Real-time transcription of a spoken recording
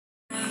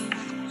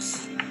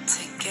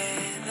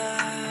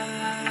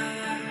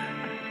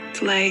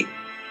It's late.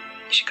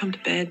 You should come to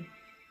bed.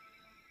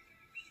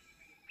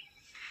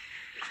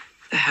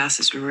 The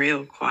house is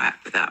real quiet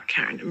without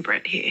Karen and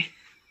Brett here.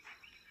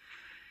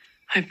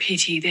 I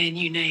pity their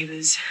new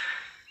neighbours.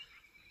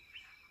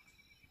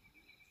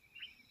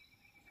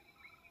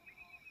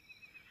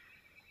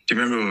 Do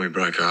you remember when we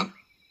broke up?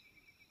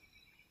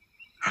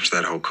 After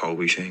that whole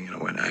Colby thing and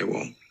I went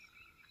AWOL.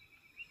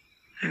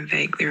 I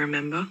vaguely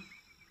remember.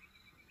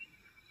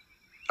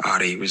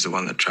 Artie was the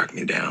one that tracked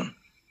me down.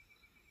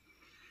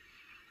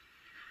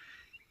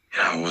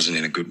 You know, I wasn't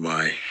in a good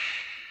way.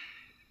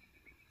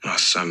 I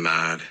was so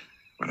mad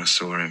when I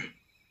saw him.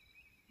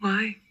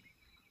 Why?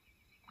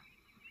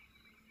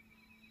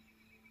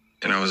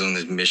 And I was on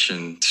this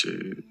mission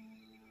to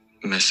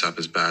mess up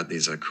as badly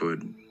as I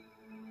could. And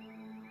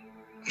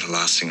the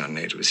last thing I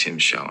needed was him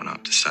showing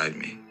up to save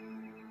me.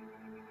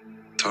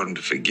 I told him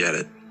to forget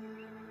it.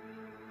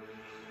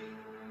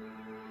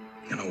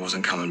 And I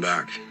wasn't coming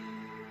back.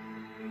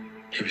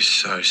 He was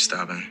so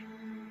stubborn.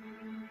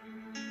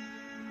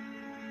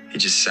 He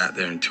just sat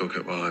there and took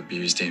it while I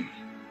abused him.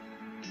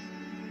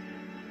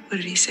 What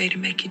did he say to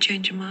make you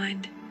change your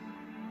mind?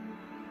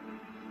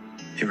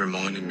 He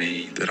reminded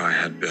me that I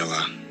had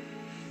Bella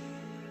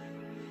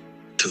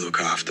to look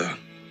after,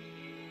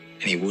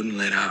 and he wouldn't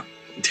let up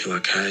until I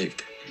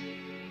caved.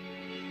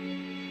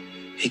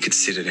 He could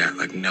sit it out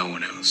like no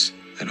one else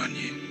that I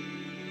knew.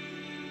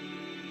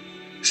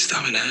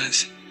 Stubborn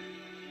as.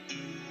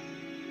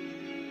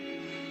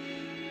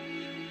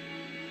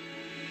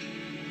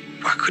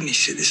 Why couldn't he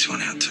sit this one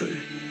out too?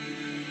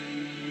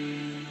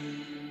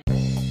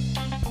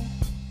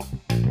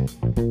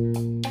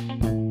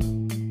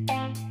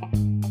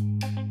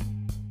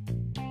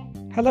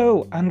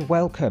 Hello and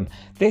welcome.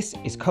 This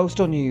is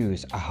Coastal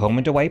News, a home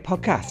and away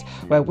podcast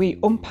where we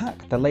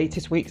unpack the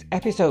latest week's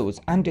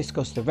episodes and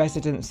discuss the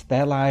residents,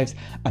 their lives,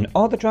 and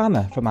all the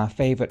drama from our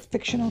favourite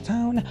fictional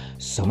town,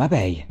 Summer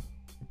Bay.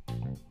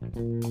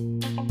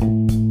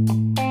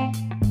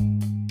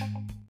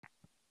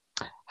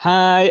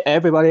 Hi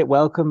everybody,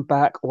 welcome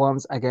back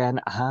once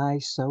again. Hi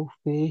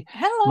Sophie.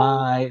 Hello.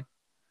 My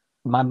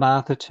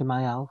Martha to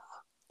my Alf.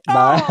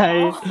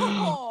 My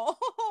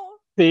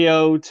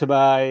Theo to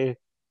my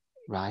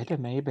Ryder,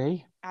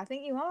 maybe. I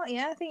think you are.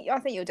 Yeah, I think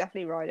you're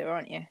definitely Ryder,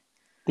 aren't you?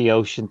 The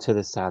ocean to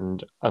the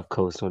sand of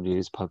Coastal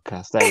News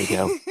podcast. There we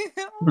go.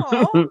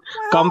 Oh,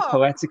 Gone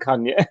poetic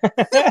on you.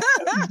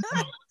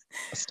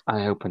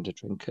 I opened a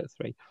drink at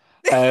 3.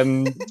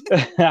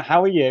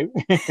 How are you?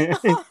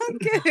 Oh,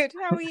 good.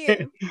 How are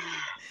you?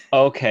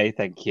 Okay,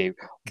 thank you.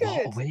 Good.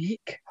 What a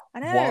week. I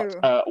know.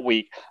 What a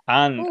week.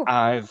 And Ooh.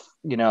 I've,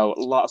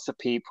 lots of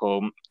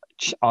people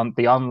on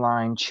the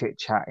online chit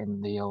chat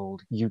in the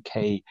old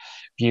UK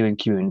viewing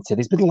community.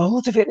 There's been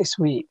loads of it this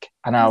week,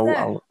 and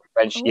I'll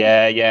mention.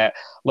 Yeah,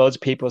 loads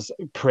of people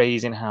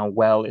praising how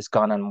well it's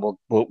gone, and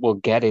we'll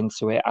get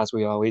into it as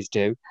we always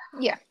do.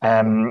 Yeah.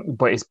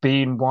 But it's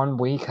been one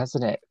week,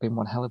 hasn't it? It's been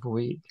one hell of a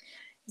week.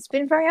 It's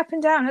been very up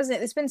and down, hasn't it?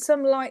 There's been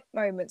some light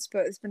moments, but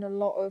there's been a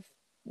lot of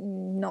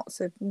not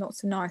so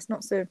nice,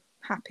 not so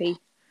happy.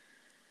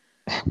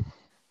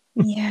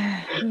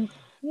 Yeah.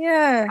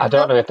 Yeah. I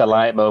don't know if the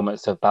light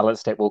moments have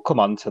balanced it. We'll come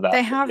on to that.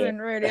 They haven't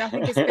really. I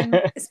think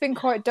it's been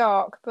quite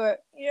dark,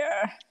 but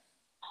yeah.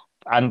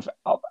 And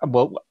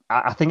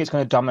I think it's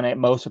going to dominate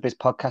most of this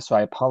podcast, so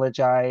I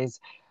apologise.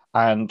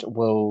 And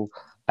but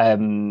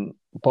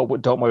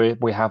don't worry,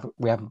 we have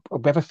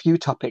a few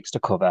topics to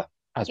cover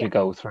as we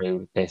go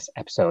through this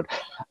episode.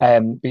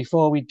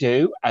 Before we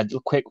do, a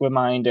quick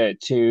reminder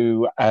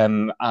to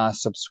our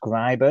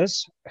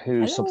subscribers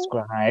who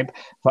subscribe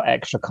for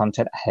extra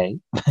content. Hey,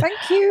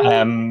 thank you.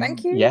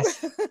 Thank you.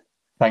 Yes,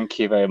 thank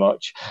you very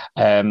much.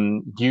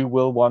 You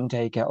will one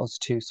day get us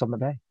to Summer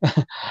Bay.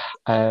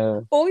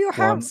 Or your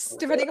house,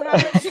 depending on how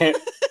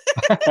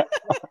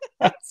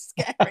much.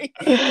 Scary.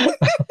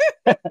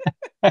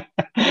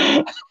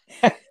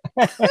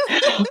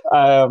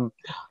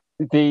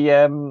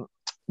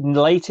 The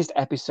latest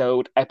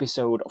episode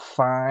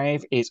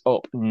 5 is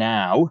up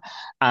now,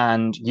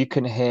 and you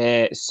can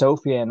hear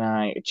Sophie and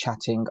I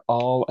chatting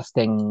all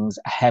things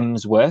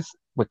Hemsworth.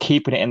 We're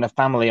keeping it in the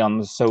family on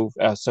the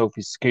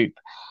Sophie's Scoop.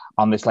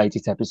 On this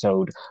latest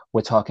episode,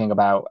 we're talking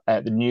about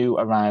the new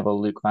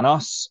arrival, Luke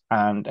Manos,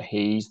 and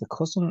he's the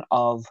cousin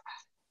of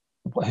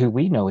who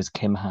we know as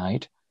Kim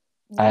Hyde.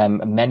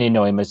 Many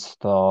know him as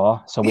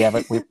Thor. So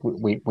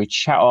we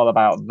chat all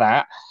about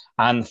that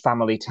and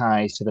family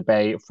ties to the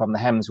Bay from the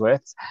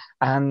Hemsworths,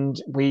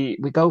 and we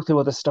go through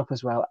other stuff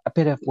as well. A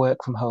bit of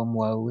work from home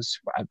woes,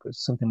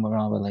 something we're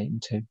all relating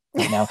to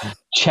right now.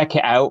 Check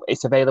it out.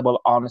 It's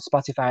available on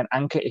Spotify and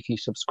Anchor if you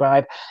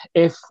subscribe.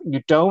 If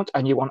you don't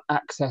and you want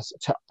access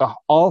to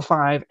all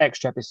 5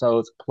 extra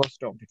episodes, plus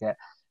don't forget,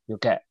 you'll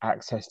get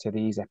access to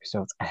these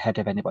episodes ahead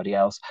of anybody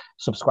else.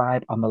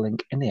 Subscribe on the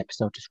link in the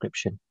episode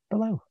description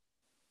below.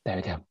 There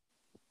we go.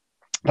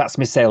 That's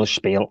my sales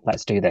spiel.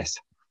 Let's do this.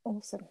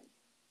 Awesome.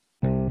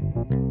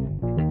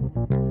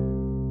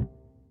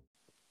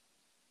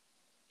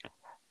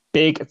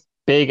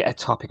 big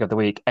topic of the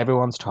week.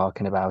 Everyone's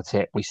talking about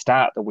it. We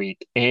start the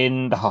week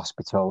in the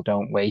hospital,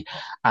 don't we?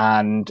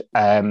 And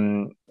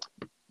Tane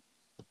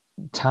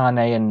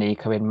and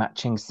Nico in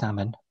matching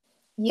salmon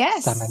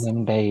Yes.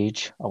 and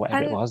beige, or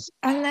whatever it was.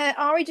 And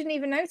Ari didn't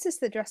even notice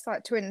they dressed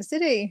like twins,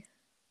 did he?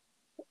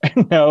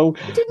 No,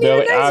 He didn't even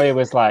notice. Ari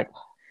was like,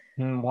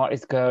 what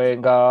is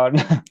going on?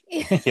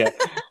 Yeah.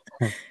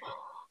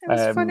 It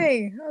was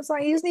funny. I was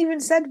like, he hasn't even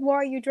said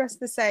why you dress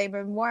the same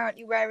and why aren't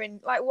you wearing,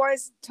 like, why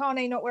is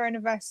Tane not wearing a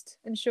vest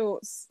and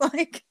shorts?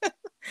 Like,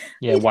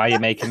 yeah, why are you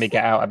making me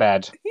get out of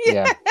bed?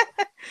 Yeah.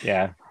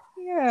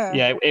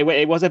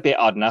 It was a bit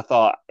odd, and I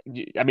thought,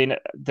 I mean,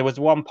 there was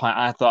one point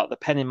I thought the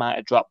penny might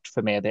have dropped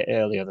for me a bit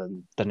earlier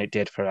than it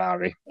did for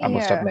Ari, I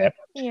must admit.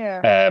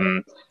 Yeah.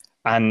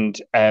 And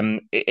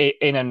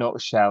in a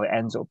nutshell, it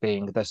ends up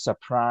being the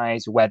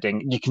surprise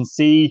wedding. You can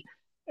see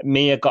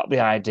Mia got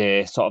the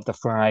idea sort of the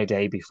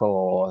Friday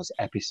before's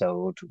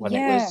episode when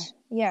it was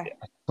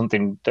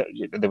something that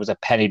there was a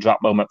penny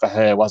drop moment for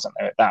her, wasn't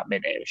there, at that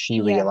minute?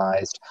 She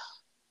realised,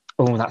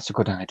 oh, that's a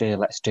good idea,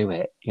 let's do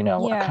it. I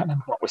can't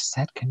remember what was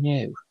said, can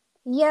you?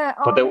 Yeah,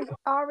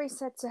 Ari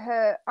said to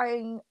her,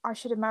 I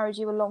should have married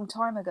you a long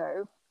time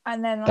ago.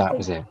 And then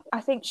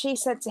I think she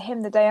said to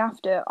him the day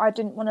after, I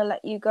didn't want to let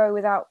you go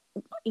without,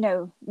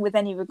 with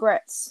any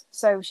regrets.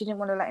 So she didn't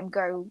want to let him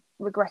go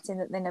regretting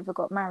that they never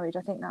got married.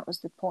 I think that was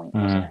the point.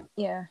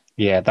 Yeah.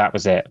 Yeah, that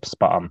was it.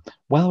 Spot on.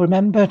 Well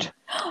remembered.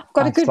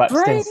 Got a good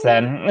brain. Since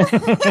then.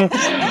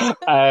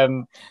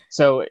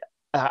 So,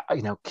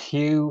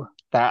 cue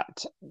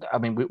that. I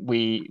mean,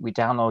 we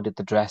downloaded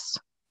the dress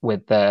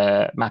with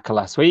the Macca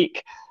last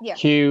week. Yeah.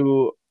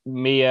 Cue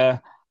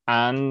Mia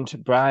and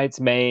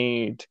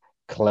bridesmaid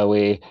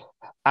Chloe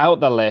out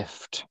the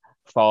lift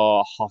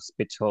for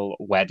hospital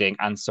wedding,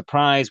 and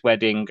surprise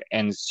wedding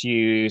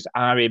ensues.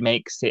 Ari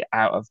makes it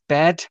out of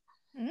bed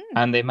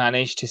and they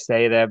manage to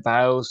say their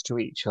vows to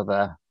each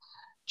other.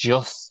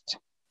 Just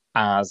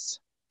as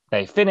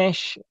they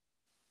finish,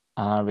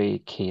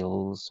 Ari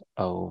keels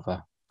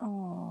over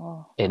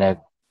in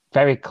a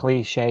very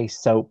cliche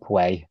soap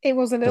way. It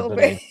was a little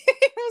bit.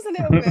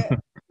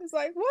 It's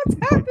like, what's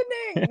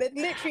happening? They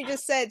literally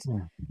just said,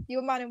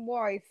 you're man and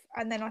wife.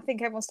 And then I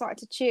think everyone started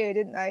to cheer,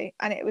 didn't they?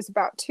 And it was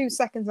about 2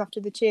 seconds after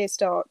the cheer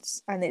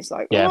starts. And it's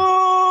like,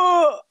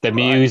 oh! The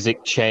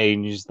music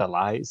changed, the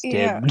lights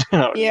dimmed.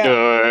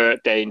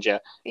 Danger.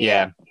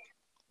 Yeah.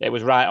 It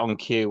was right on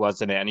cue,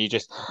 wasn't it? And you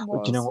just,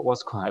 do you know what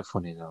was quite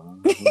funny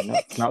though?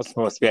 Not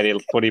supposed to be any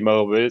funny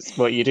moments,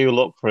 but you do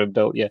look for them,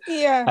 don't you?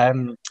 Yeah.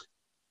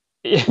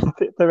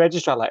 The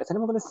registrar, like, is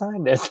anyone going to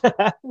sign this?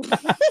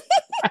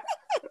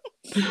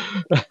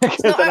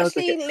 It's not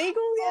actually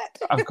legal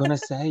yet. I'm gonna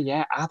say,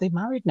 yeah. Are they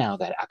married now?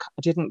 Then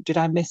did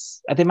I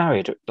miss? Are they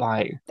married?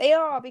 Like they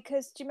are,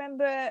 because do you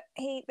remember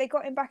they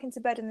got him back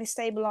into bed and they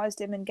stabilized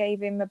him and gave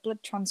him a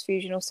blood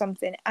transfusion or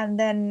something, and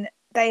then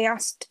they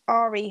asked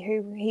Ari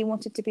who he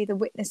wanted to be the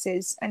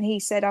witnesses, and he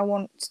said, "I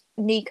want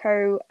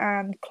Nico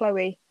and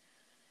Chloe,"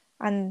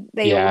 and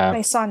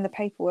they signed the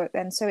paperwork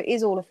then, so it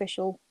is all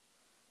official.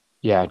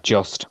 Yeah,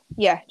 just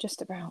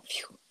about.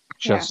 Phew.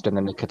 Just in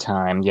the nick of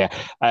time, yeah.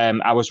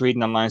 I was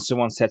reading online,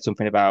 someone said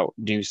something about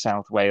New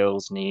South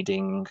Wales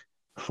needing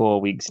 4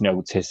 weeks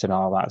notice and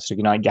all that. So,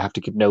 you have to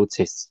give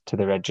notice to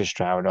the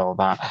registrar and all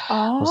that.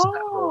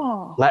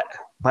 Oh.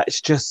 Let's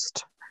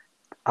just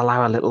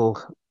allow a little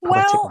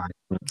poetic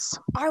license.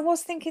 I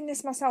was thinking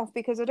this myself,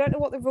 because I don't know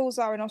what the rules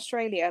are in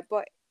Australia,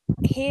 but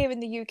here in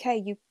the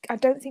UK, I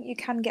don't think you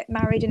can get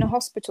married in a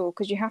hospital,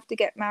 because you have to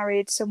get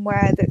married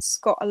somewhere that's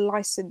got a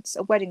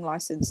wedding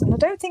license, and I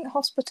don't think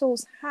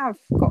hospitals have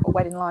got a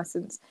wedding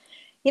license.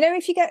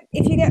 If you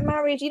get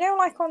married,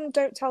 like on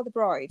Don't Tell the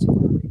Bride.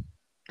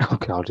 Oh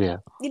God, yeah.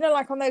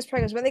 Like on those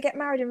programs when they get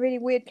married in really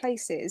weird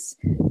places,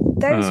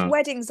 those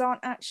weddings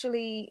aren't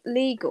actually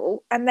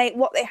legal, and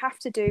what they have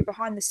to do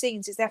behind the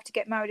scenes is they have to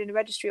get married in a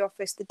registry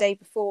office the day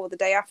before or the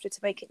day after to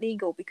make it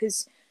legal,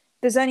 because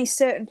there's only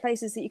certain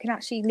places that you can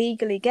actually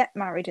legally get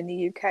married in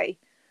the UK.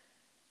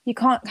 You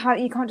can't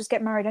just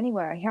get married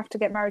anywhere. You have to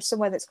get married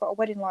somewhere that's got a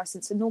wedding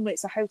license, and normally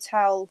it's a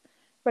hotel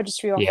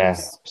registry office. Yeah,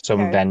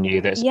 some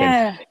venue that's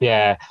been.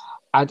 Yeah.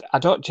 I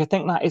don't. Do you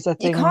think that is a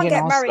thing? You can't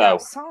get married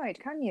outside,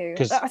 can you?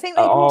 I think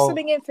they brought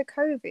something in for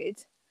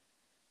COVID,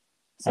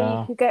 so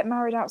you could get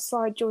married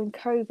outside during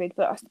COVID.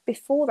 But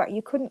before that,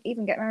 you couldn't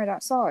even get married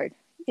outside.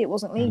 It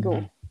wasn't legal.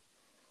 Mm-hmm.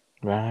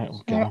 Right,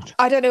 God.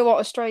 I don't know what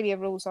Australia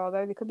rules are,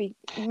 though. They could be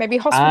maybe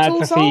hospitals. I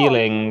have a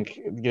feeling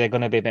they're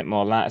going to be a bit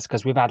more lax,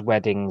 because we've had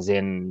weddings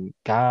in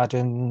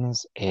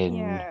gardens,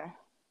 in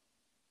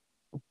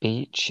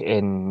beach,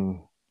 on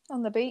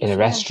the beach, in a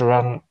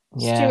restaurant.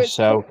 Yeah,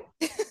 so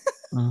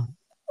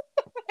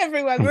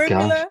everywhere,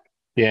 Marula.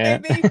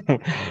 Yeah.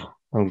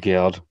 Oh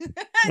God.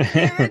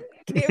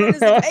 Kieran is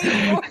the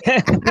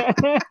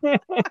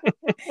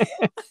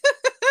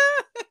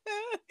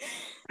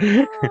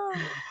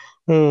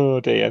Oh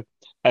dear.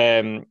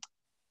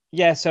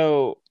 Yeah,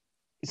 so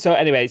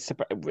anyway,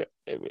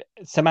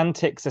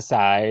 semantics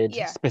aside,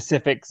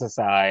 specifics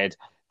aside,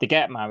 they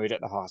get married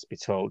at the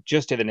hospital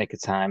just in the nick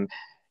of time.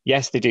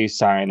 Yes, they do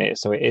sign it,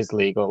 so it is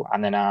legal.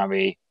 And then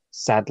Ari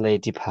sadly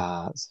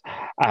departs.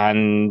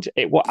 And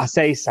what I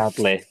say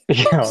sadly I'm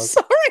because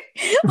sorry.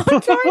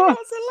 I'm trying not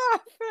to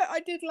laugh, but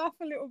I did laugh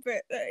a little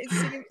bit that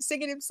he's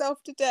singing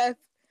himself to death.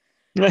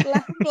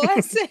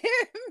 Bless him.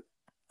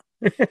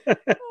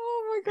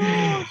 Oh my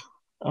God.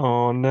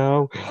 Oh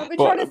no. I've been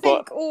trying to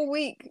think all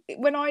week,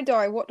 when I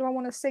die, what do I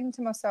want to sing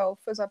to myself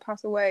as I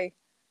pass away?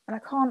 And I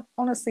can't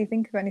honestly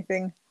think of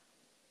anything.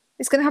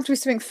 It's going to have to be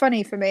something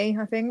funny for me,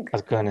 I think. I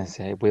was going to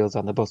say Wheels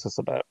on the Bus or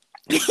something.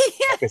 Yeah.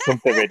 It's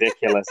something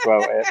ridiculous,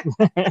 won't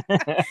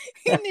it?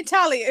 In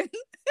Italian.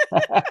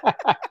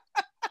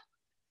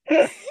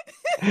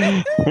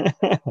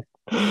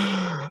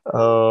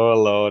 Oh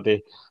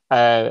lordy.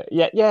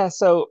 Yeah.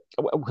 So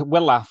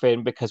we're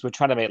laughing because we're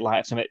trying to make light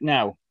of something.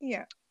 Now,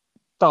 Yeah.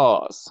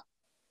 thoughts.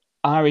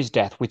 Ari's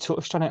death. We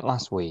touched on it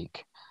last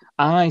week.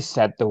 I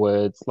said the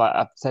words, like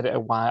I've said it a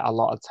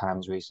lot of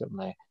times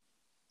recently.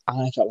 I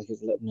felt like it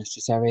was a little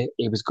necessary.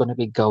 He was going to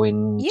be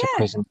going to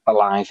prison for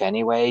life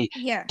anyway.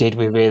 Yeah. Did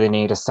we really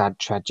need a sad,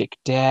 tragic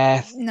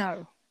death?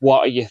 No.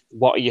 What are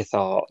your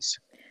thoughts?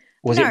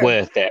 Was it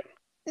worth it?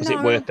 Was it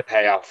worth the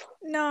payoff?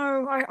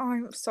 No,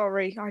 I'm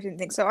sorry. I didn't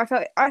think so. I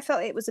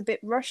felt it was a bit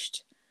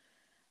rushed.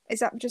 Is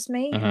that just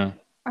me? Mm-hmm.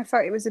 I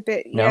felt it was a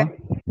bit. No? Yeah.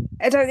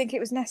 I don't think it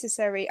was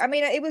necessary. I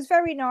mean, it was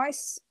very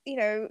nice. You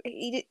know,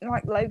 he didn't,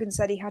 like Logan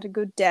said, he had a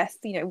good death.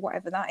 You know,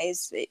 whatever that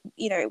is.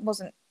 It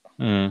wasn't.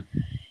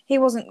 He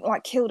wasn't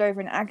like killed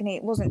over in agony.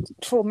 It wasn't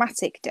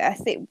traumatic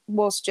death. It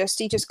was just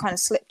he just kind of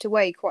slipped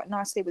away quite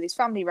nicely with his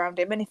family around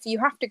him. And if you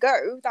have to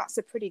go, that's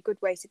a pretty good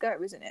way to go,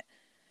 isn't it?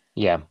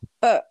 Yeah.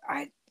 But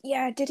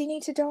did he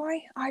need to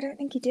die? I don't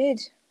think he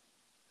did.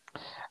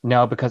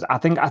 No, because I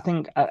think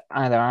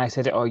either I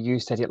said it or you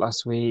said it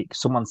last week.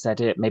 Someone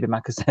said it. Maybe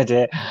Maka said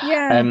it.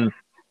 Yeah.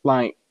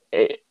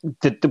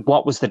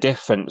 What was the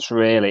difference,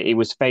 really? He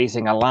was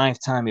facing a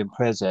lifetime in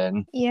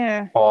prison.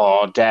 Yeah.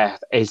 Or death.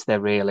 Is there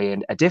really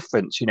a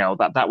difference? You know,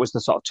 that was the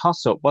sort of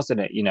toss-up, wasn't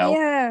it? You know?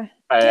 Yeah.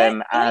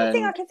 The only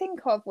thing I could think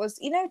of was,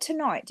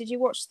 tonight, did you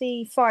watch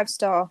the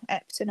 5-star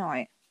ep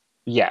tonight?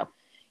 Yeah.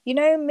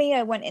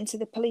 Mia went into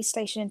the police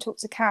station and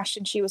talked to Cash,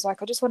 and she was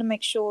like, I just want to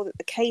make sure that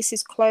the case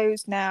is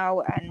closed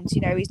now, and,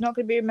 he's not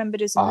going to be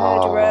remembered as a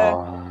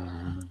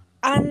murderer.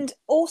 And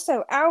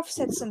also, Alf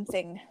said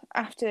something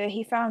after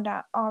he found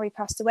out Ari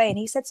passed away, and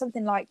he said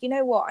something like, you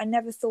know what, I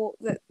never thought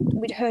that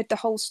we'd heard the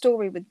whole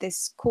story with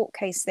this court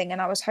case thing,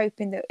 and I was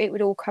hoping that it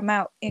would all come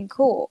out in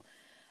court.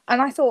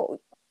 And I thought,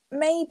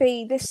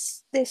 maybe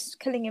this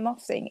killing him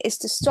off thing is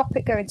to stop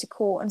it going to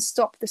court and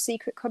stop the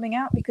secret coming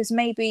out, because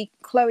maybe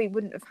Chloe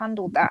wouldn't have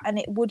handled that and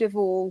it would have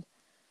all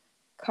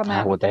come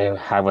out. How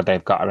would they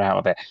have got her out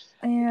of it?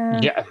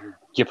 Yeah,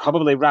 you're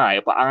probably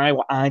right, but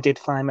I did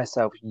find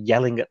myself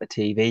yelling at the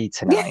TV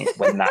tonight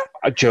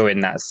during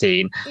that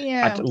scene.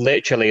 Yeah.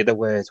 Literally the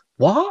words,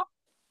 "What?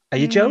 Are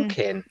you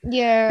joking?"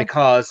 Yeah.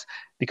 Because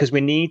we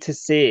need to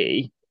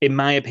see, in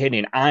my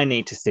opinion, I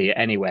need to see it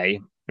anyway.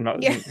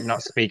 Not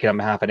speaking on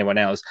behalf of anyone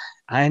else.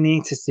 I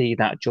need to see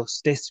that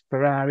justice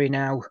for Ari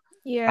now.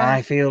 Yeah.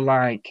 I feel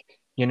like,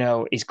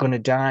 he's going to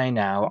die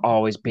now,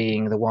 always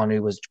being the one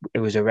who was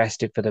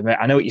arrested for the murder.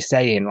 I know what you're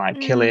saying, like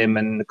kill him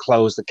and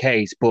close the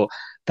case, but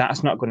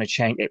that's not going to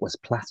change. It was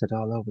plastered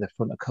all over the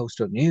front of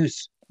Coastal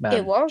News, man.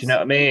 It was. Do you know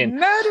what I mean?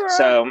 Murderer.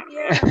 So,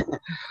 yeah.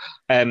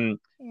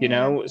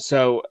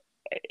 So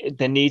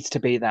there needs to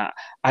be that.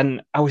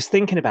 And I was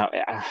thinking about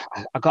it.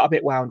 I got a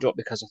bit wound up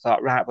because I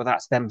thought, right, well,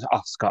 that's them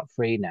off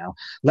scot-free now.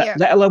 Let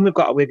alone we've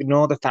got to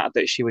ignore the fact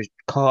that she was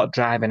caught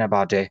driving a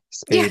body,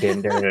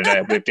 speeding.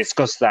 We've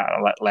discussed that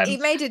at length. He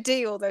made a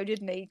deal, though,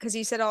 didn't he? Because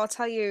he said, I'll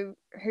tell you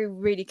who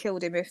really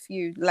killed him if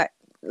you let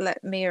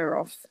Mia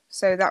off.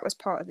 So that was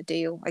part of the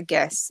deal, I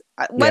guess.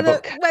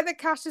 Whether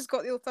Cash has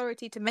got the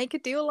authority to make a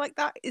deal like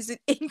that is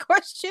in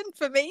question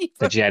for me.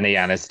 For Jenny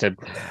Aniston.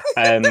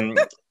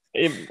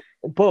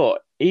 But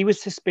he was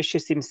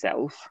suspicious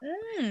himself.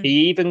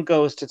 He even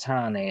goes to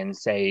Tane and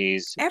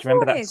says, do you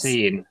remember that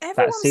scene?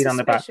 That scene on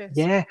the back?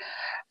 Yeah.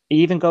 He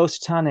even goes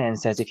to Tane and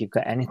says, if you've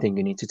got anything,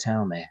 you need to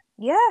tell me.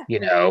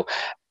 Yeah.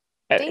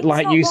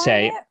 Like you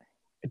say,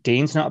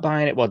 Dean's not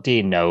buying it. Well,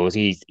 Dean knows.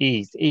 He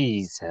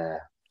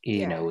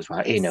knows,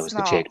 right? He knows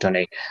the chick, doesn't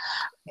he?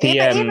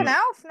 Even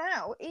Alf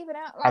now. Even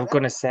Alf. I'm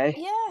going to say,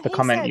 the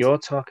comment you're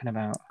talking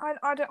about.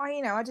 I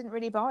didn't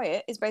really buy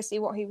it, is basically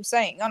what he was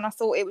saying. And I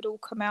thought it would all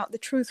come out, the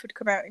truth would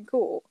come out in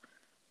court.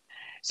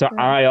 So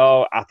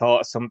I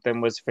thought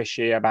something was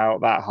fishy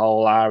about that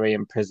whole Ari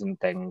in prison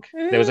thing.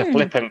 There was a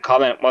flippant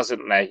comment,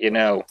 wasn't there?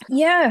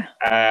 Yeah.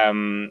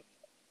 And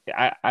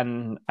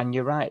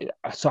you're right.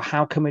 So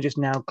how can we just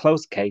now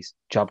close the case?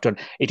 Job done.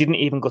 It didn't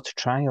even go to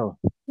trial.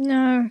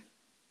 No.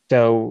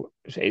 So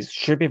it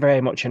should be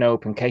very much an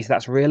open case.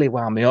 That's really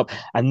wound me up.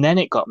 And then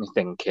it got me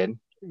thinking,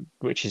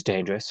 which is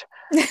dangerous,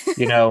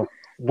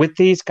 with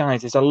these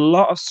guys, there's a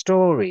lot of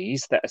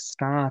stories that are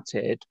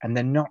started and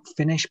they're not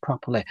finished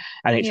properly.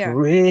 And it's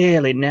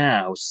really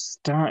now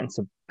starting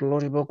to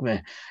bloody bug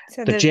me.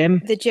 So the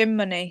gym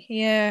money.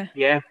 Yeah.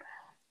 Yeah.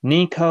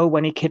 Nico,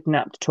 when he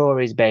kidnapped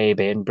Tori's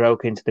baby and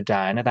broke into the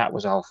diner, that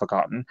was all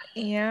forgotten.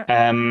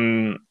 Yeah.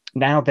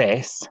 Now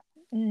this,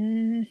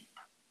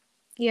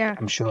 Yeah.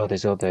 I'm sure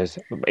there's others.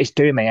 It's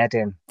doing my head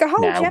in The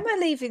whole now. Gemma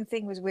leaving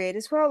thing was weird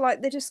as well.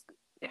 Like, they just,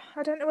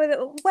 I don't know I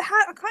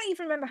can't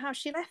even remember how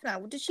she left now.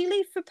 Did she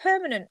leave for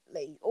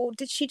permanently, or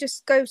did she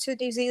just go to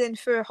New Zealand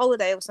for a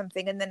holiday or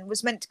something and then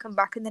was meant to come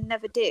back and then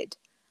never did?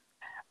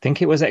 I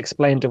think it was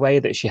explained away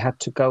that she had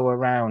to go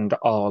around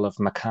all of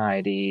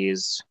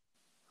Mackay's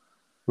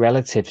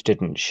relatives,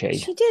 didn't she?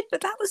 She did,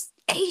 but that was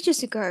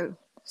ages ago.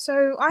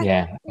 So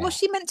was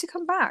she meant to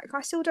come back?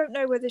 I still don't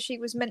know whether she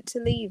was meant to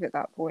leave at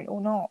that point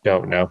or not.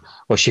 Don't know.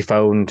 Well, she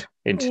phoned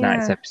in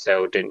tonight's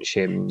episode, didn't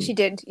she? She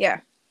did,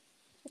 yeah.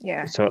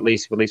 So at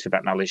least with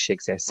that knowledge, she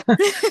exists.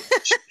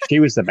 She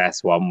was the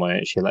best one,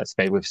 weren't she? Let's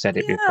say we've said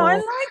it before. I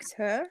liked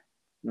her.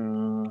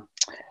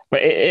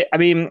 But I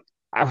mean,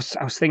 I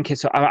was thinking.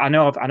 So I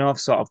know I've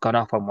sort of gone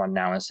off on one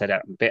now and said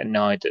I'm a bit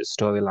annoyed that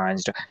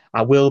storylines.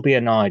 I will be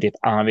annoyed if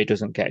Ari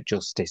doesn't get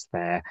justice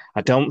there.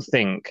 I don't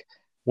think,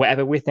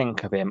 whatever we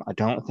think of him, I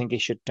don't think he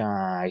should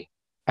die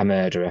a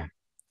murderer.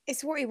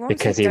 It's what he wanted,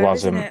 because he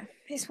wasn't. Isn't it?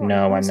 It's what he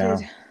wanted. I know.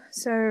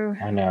 So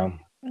I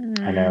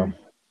know.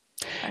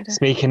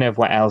 Speaking of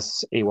what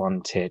else he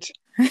wanted,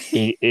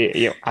 he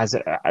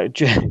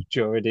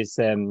during his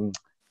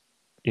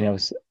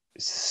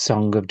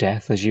song of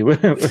death, as you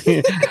were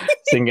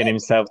singing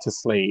himself to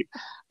sleep,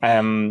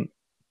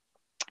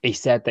 he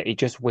said that he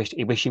wished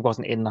he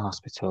wasn't in the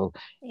hospital.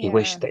 He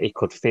wished that he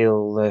could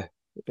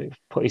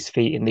put his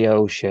feet in the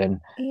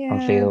ocean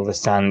and feel the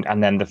sand.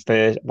 And then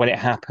when it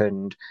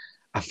happened,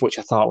 which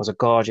I thought was a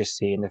gorgeous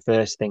scene, the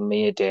first thing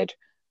Mia did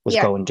was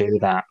go and do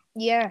that.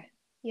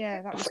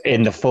 Yeah, that was good.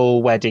 In the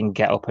full wedding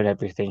get up and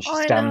everything. She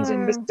stands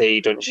in the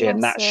sea, doesn't she?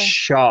 And that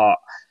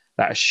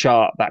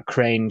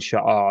crane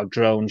shot or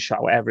drone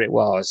shot, whatever it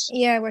was.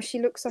 Yeah, where she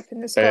looks up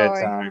in the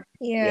sky.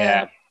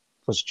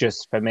 Was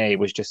just, for me,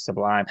 was just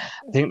sublime.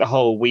 I think the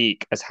whole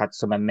week has had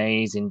some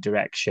amazing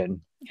direction.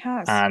 It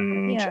has.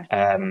 And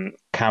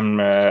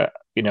camera,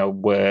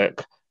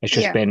 work. It's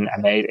just been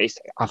amazing.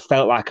 I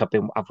felt like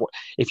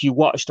if you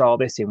watched all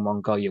this in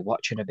one go, you're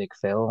watching a big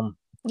film.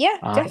 Yeah,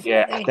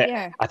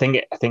 definitely. I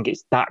think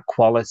it's that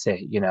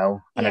quality,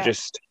 and I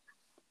just,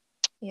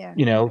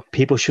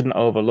 people shouldn't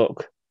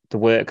overlook the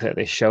work that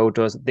this show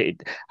does.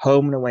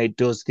 Home and Away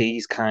does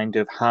these kind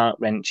of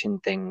heart-wrenching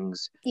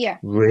things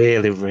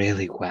really,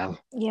 really well.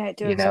 Yeah, it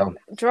does.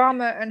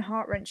 Drama and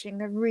heart-wrenching,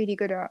 they're really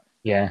good at.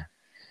 Yeah.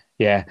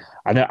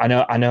 I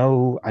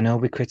know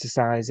we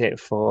criticize it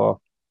for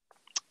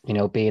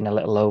being a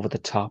little over the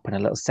top and a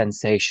little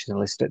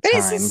sensationalist at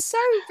times.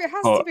 It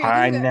has to be.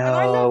 I know, and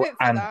I love it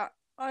for that.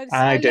 I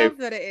love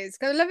that it is.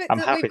 I love it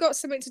that we've got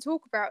something to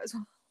talk about as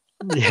well.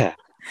 Yeah,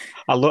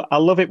 I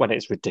love it when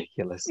it's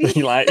ridiculous.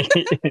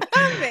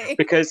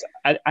 Because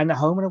and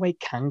Home and Away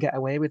can get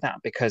away with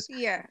that because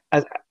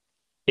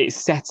it's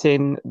set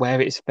in where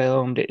it's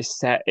filmed. It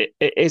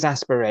is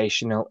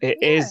aspirational.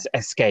 It is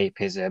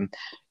escapism.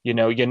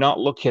 You're not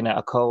looking at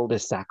a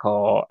cul-de-sac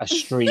or a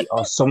street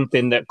or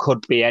something that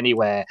could be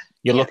anywhere.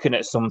 You're looking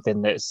at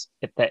something that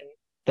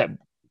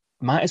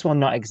might as well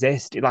not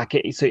exist.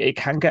 So it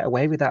can get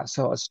away with that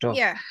sort of stuff.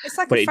 Yeah, it's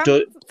like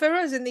for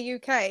us in the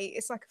UK,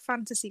 it's like a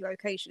fantasy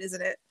location,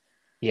 isn't it?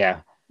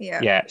 Yeah.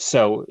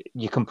 So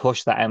you can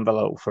push that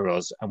envelope for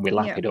us, and we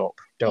lap it up,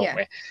 don't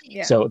we?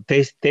 Yeah. So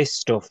this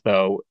stuff,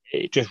 though,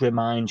 it just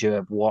reminds you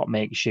of what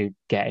makes you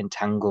get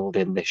entangled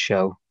in this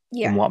show,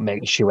 and what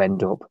makes you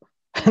end up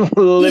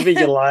living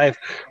your life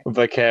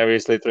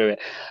vicariously through it.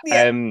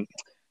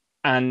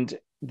 And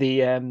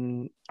the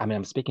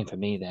I'm speaking for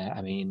me there.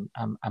 I mean,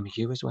 I'm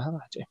you as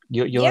well.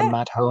 You're a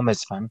mad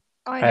Homers fan.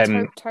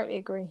 I totally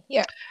agree.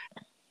 Yeah.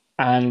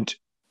 And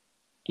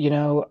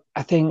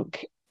I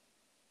think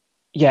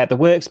the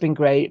work's been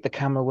great, the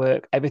camera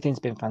work, everything's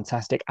been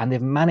fantastic, and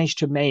they've managed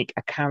to make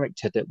a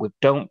character that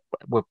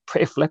we're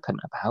pretty flippant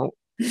about.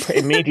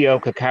 Pretty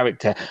mediocre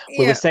character.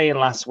 We were saying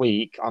last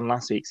week's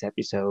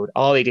episode,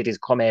 all he did is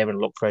come here and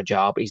look for a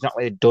job. He's not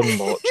really done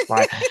much.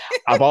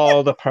 Of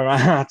all the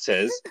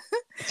parameters,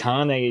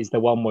 Tane is the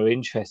one we're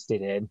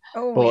interested in.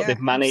 They've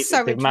managed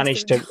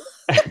to.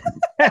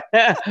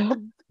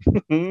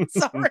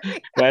 Sorry.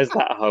 Where's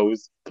that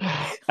hose?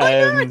 I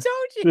know, I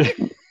told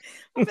you.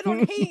 I've been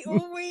on heat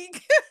all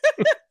week.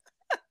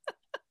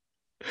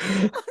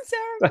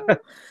 Terrible.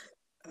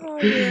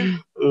 Oh yeah.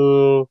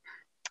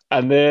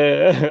 And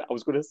I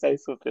was going to say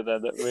something there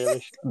that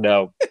really...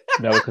 No,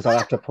 because I'll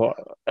have to put...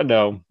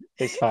 No,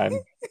 it's fine.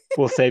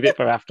 We'll save it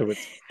for afterwards.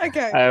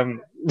 Okay.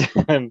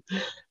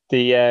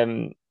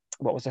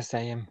 What was I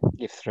saying?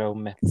 You've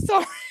thrown me.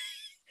 Sorry.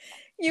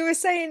 You were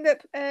saying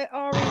that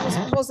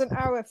Ari wasn't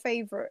our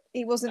favourite.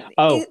 He wasn't...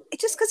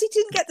 just because he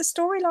didn't get the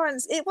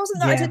storylines. It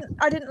wasn't that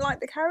I didn't like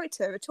the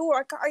character at all.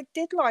 I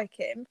did like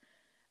him.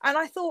 And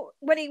I thought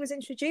when he was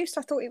introduced,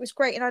 I thought he was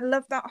great. And I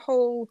loved that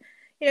whole...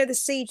 the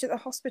siege at the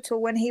hospital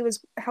when he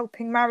was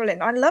helping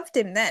Marilyn. I loved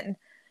him then,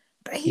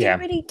 but he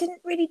didn't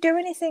really do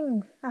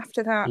anything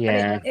after that.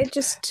 Yeah, and it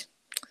just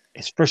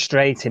It's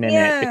frustrating, isn't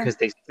it? Yeah. Because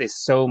there's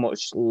so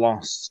much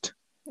lost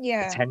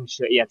Yeah.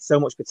 potential. He had so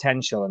much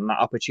potential, and that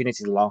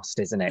opportunity's lost,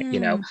 isn't it?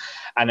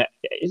 And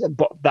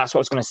but that's what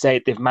I was going to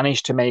say. They've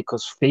managed to make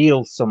us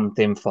feel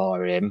something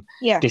for him,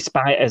 Yeah.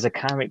 despite as a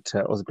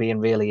character us being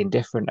really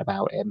indifferent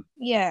about him.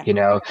 Yeah.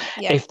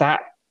 Yeah.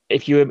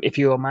 If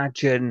you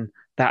imagine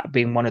that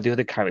being one of the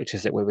other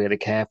characters that we really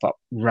care for,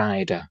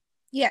 Ryder,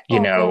 Yeah.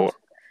 God.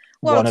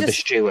 Well, one of the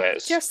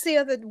stewards. Just the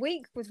other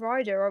week with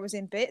Ryder, I was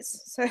in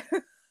bits. So,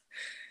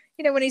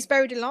 when he's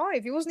buried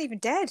alive, he wasn't even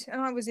dead,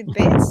 and I was in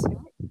bits.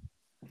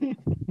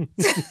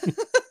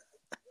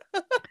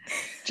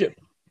 Do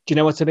you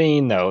know what I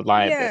mean, though?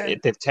 Like, Yeah.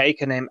 they've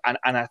taken him, and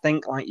I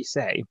think, like you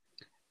say,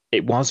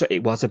 it was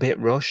a bit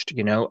rushed,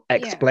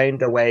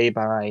 explained away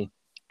by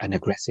an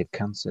aggressive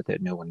cancer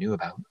that no one knew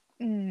about.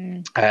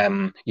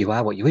 You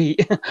are what you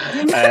eat.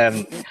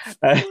 Why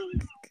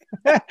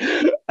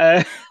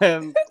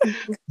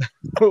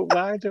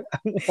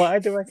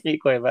do I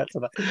keep going back to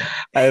that?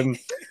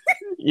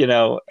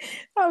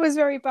 That was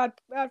very bad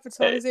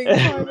advertising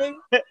timing.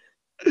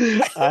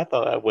 I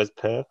thought that was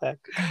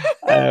perfect.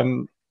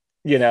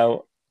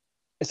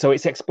 So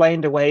it's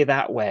explained away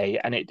that way,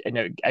 and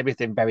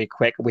everything very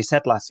quick. We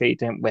said last week,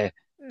 didn't we?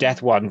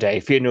 Death one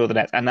day, funeral the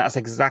next, and that's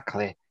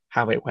exactly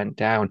how it went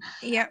down.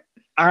 Yeah.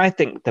 I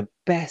think the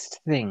best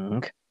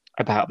thing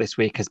about this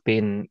week has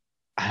been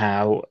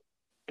how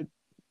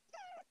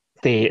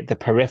the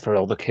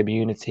peripheral, the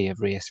community have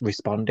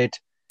responded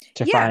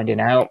to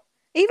finding out.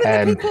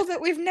 Even the people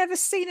that we've never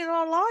seen in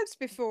our lives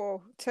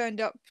before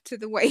turned up to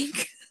the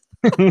wake.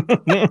 I was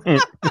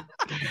like,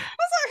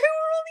 who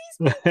are all these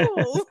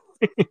people?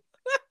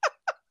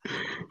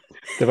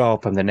 They're all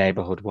from the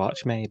neighborhood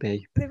watch,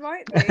 maybe. They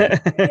might be.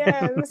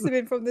 Yeah, it must have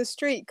been from the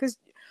street, because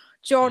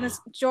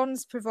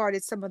John's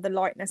provided some of the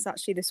lightness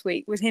actually this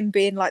week, with him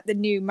being like the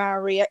new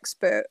Maori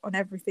expert on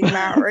everything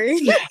Maori.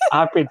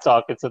 I've been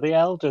talking to the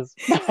elders.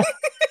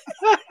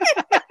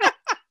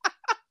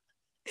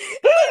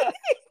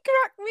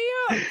 Crack me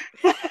up.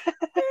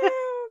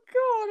 Oh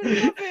God, I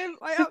love him.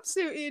 I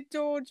absolutely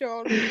adore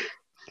John.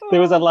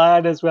 There was a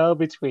line as well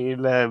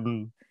between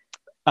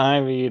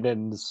Irene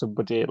and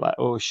somebody, like,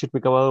 oh, should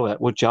we go over?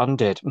 Well, John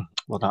did.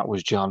 Well, that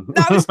was John.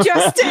 That was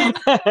Justin.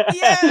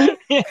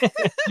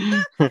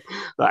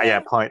 Yeah.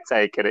 Point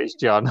taken. It's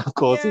John. Of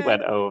course, he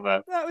went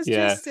over. That was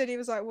Justin. He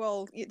was like,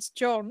 well, it's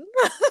John.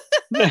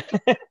 I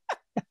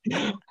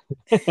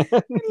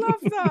love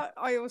that.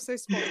 I also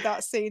spotted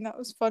that scene. That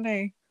was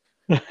funny.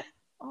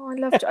 Oh, I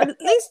love John. At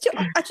least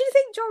I do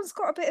think John's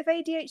got a bit of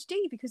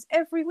ADHD, because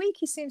every week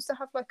he seems to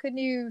have like a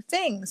new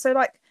thing. So,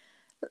 like,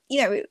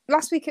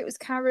 last week it was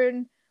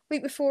Karen,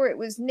 week before it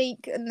was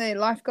Neek and the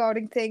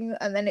lifeguarding thing,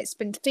 and then it's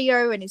been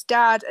Theo and his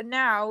dad, and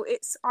now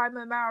it's I'm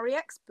a Maori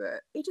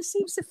expert. He just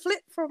seems to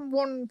flip from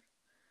one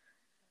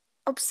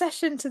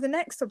obsession to the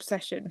next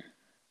obsession.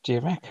 Do you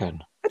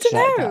reckon? I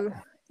don't know.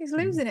 He's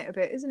losing it a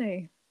bit, isn't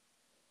he?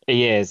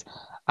 He is.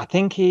 I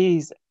think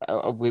he's.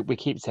 We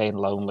keep saying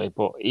lonely,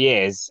 but he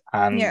is,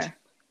 and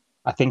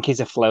I think he's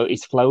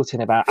He's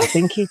floating about. I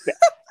think he's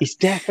he's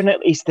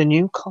the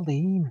new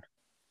Colleen.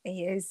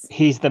 He is.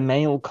 He's the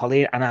male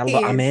Colleen, and I'm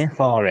here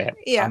for it.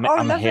 Yeah,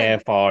 I'm here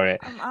for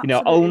it.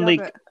 Love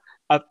it.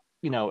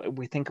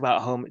 We think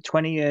about home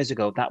 20 years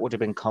ago, that would have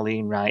been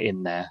Colleen right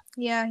in there.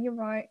 Yeah, you're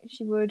right.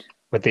 She would.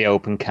 With the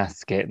open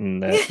casket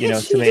and what I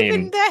mean?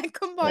 Been there,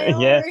 come by.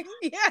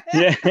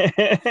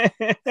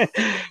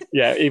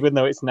 Yeah. Even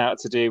though it's not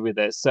to do with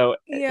it. So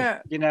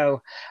and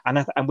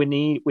we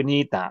need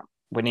that.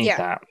 We need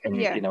that in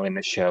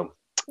the show.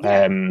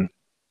 Yeah.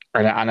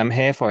 And I'm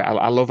here for it.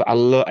 I love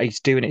he's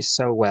doing it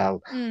so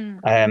well.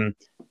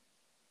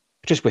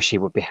 I just wish he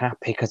would be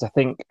happy, because I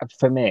think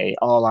for me,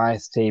 all I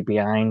see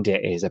behind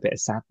it is a bit of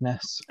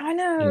sadness. I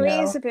know, he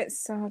is a bit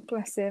sad,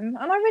 bless him.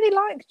 And I really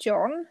like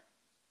John.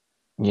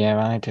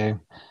 Yeah, I do.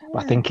 Yeah.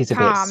 I think he's a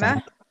bit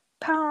sad.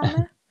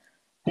 Palmer.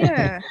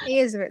 Yeah, he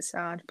is a bit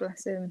sad,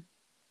 bless him.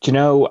 Do you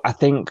know, I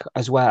think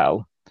as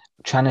well,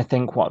 trying to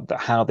think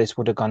how this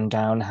would have gone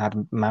down had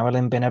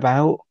Marilyn been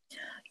about.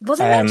 Well,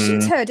 they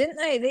mentioned her, didn't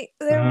they?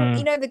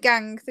 They're the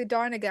gang, the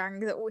diner gang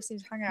that always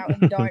seems to hang out in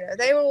the diner.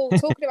 They were all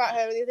talking about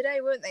her the other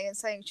day, weren't they? And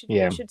saying,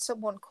 should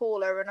someone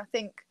call her? And I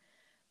think,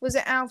 was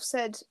it Alf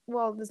said,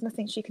 well, there's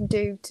nothing she can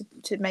do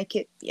to make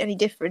it any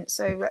different,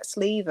 so let's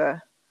leave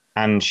her.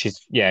 And she's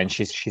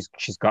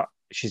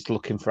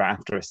looking for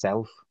after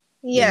herself.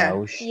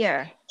 Yeah,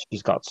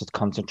 She's got to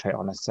concentrate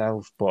on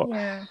herself, but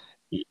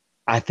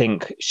I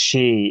think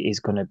she is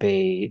going to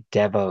be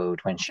devoed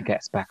when she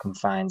gets back and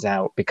finds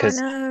out, because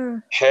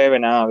her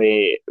and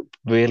Ari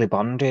really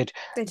bonded.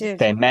 They did.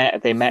 They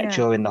met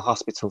during the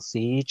hospital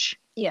siege.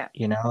 Yeah.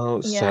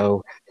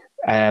 So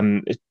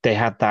they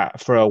had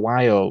that for a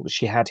while.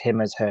 She had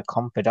him as her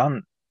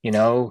confidant.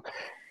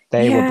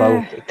 They were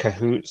both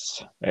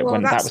cahoots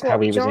when that was how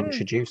he was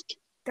introduced.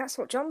 That's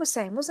what John was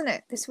saying, wasn't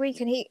it, this week?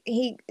 And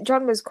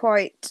John was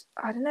quite,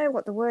 I don't know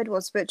what the word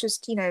was, but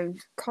just,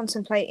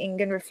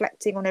 contemplating and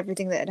reflecting on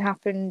everything that had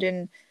happened.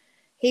 And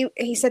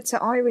he said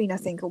to Irene, I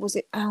think, or was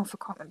it Alf?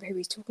 I can't remember who he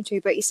was talking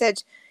to, but he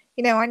said,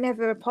 I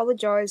never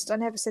apologized. I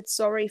never said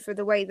sorry for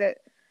the way that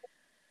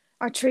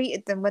I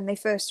treated them when they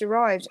first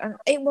arrived. And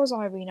it was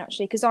Irene,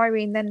 actually, because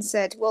Irene then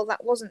said, well,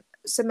 that wasn't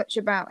so much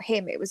about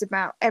him. It was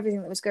about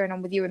everything that was going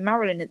on with you and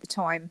Marilyn at the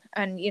time.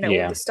 And,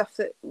 all the stuff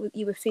that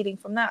you were feeling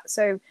from that.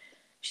 So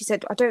she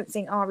said, I don't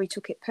think Ari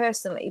took it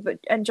personally.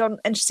 And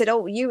she said,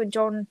 oh, you and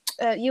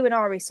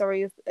Ari,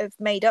 have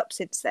made up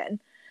since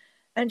then.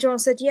 And John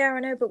said, yeah, I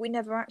know, but we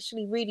never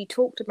actually really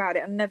talked about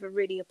it and never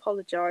really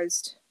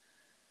apologized.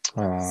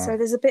 So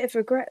there's a bit of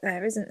regret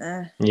there, isn't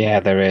there? Yeah,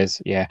 there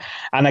is. Yeah.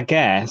 And I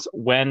guess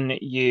when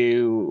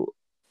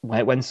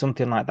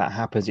something like that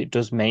happens, it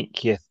does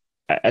make you,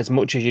 as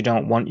much as you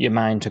don't want your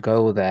mind to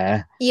go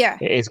there, yeah,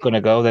 it is going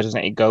to go there,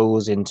 doesn't it? It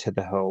goes into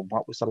the whole,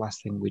 what was the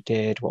last thing we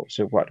did? What was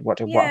it? What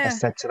have I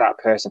said to that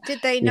person?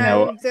 Did they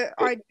know that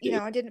I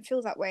didn't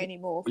feel that way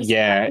anymore?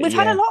 Yeah. We've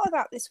had a lot of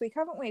that this week,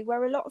 haven't we?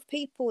 Where a lot of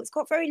people, it's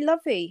got very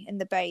lovey in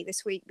the Bay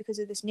this week because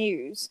of this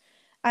news.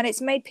 And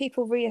it's made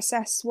people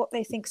reassess what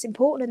they think is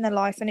important in their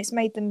life, and it's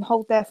made them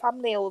hold their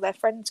family or their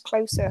friends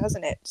closer,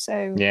 hasn't it?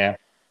 So yeah,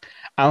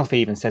 Alfie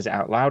even says it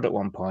out loud at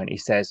one point. He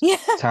says,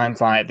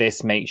 "Times like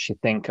this makes you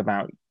think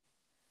about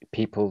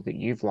people that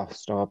you've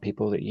lost or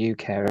people that you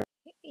care about."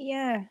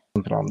 Yeah,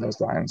 something along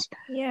those lines.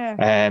 Yeah,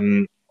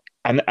 and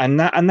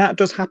that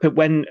does happen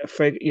when it's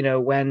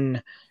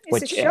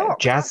a shock.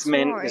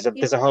 Jasmine.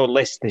 There's a whole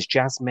list. There's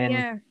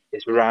Jasmine.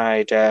 There's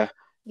Ryder.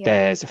 Yeah.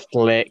 There's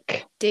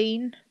Flick,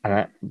 Dean,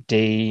 Mac.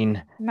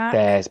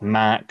 There's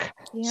Mac.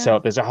 Yeah. So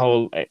there's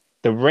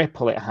the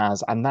ripple it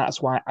has, and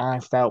that's why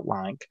I felt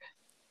like,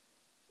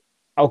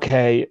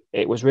 okay,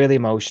 it was really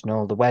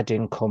emotional. The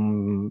wedding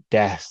come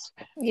death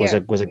was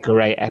a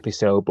great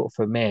episode, but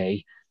for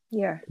me,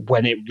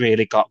 when it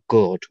really got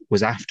good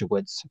was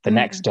afterwards, the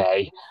next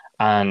day,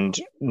 and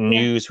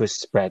news was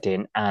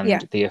spreading,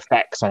 and the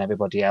effects on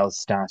everybody else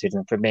started,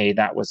 and for me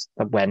that was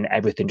when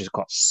everything just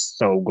got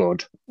so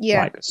good,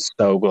 like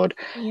so good.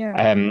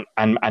 And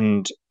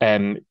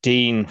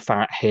Dean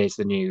hears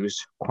the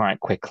news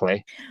quite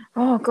quickly.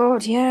 Oh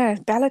God, yeah,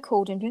 Bella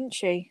called him, didn't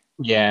she?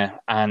 Yeah,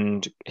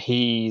 and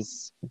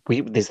there's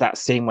that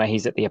scene where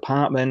he's at the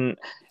apartment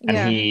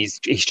and he's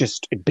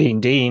just being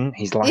Dean.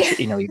 He's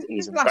lashing,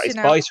 he's got his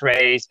voice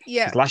raised.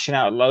 Yeah. He's lashing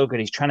out at Logan.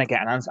 He's trying to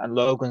get an answer, and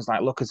Logan's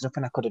like, "Look, there's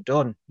nothing I could have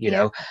done,"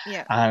 know.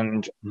 Yeah.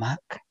 And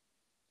Mac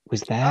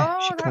was there.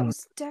 Oh, that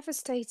was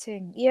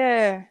devastating.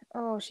 Yeah.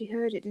 Oh, she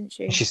heard it, didn't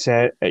she? She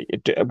said,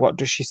 "What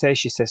does she say?"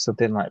 She says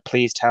something like,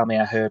 "Please tell me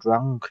I heard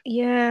wrong."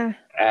 Yeah.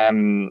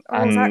 And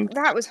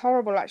that was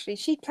horrible. Actually,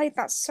 she played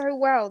that so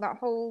well. That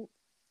whole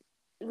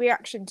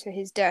reaction to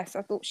his death,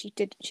 I thought she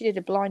did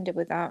a blinder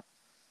with that.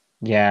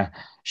 Yeah,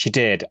 she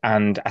did.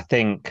 And I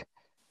think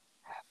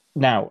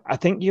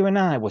you and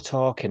I were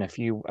talking a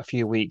few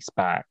weeks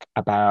back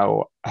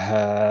about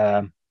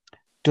her.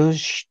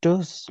 Does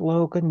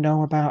Logan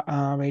know about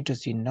Ari?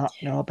 Does he not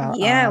know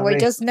about Ari? Well, he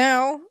does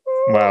now.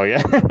 Well,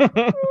 yeah.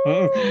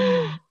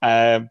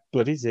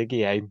 Bloody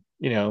Ziggy, eh?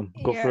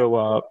 Go for a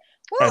walk.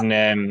 Well,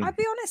 and I'd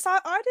be honest, I'd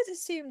have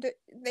assumed that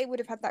they would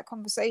have had that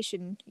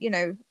conversation,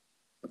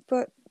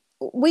 but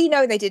we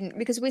know they didn't,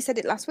 because we said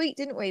it last week,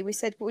 didn't we? We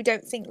said we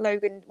don't think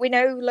Logan. We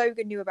know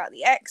Logan knew about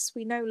the ex.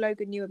 We know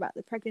Logan knew about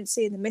the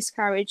pregnancy and the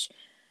miscarriage,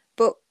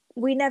 but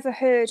we never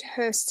heard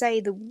her say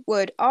the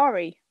word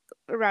Ari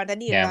around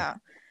any of that.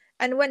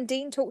 And when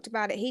Dean talked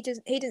about it, he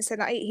didn't say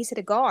that. He said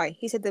a guy.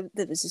 He said there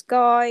was this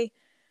guy.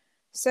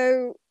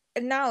 So,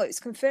 and now it's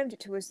confirmed it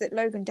to us that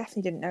Logan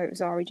definitely didn't know it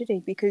was Ari, did he?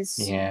 Because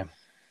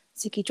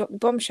Ziggy dropped the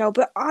bombshell.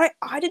 But I'd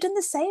have done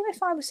the same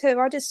if I was her.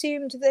 I'd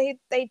assumed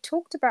they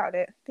talked about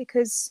it,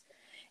 because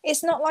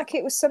it's not like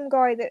it was some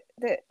guy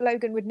that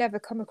Logan would never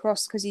come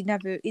across because he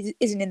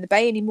isn't in the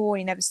Bay anymore.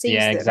 He never sees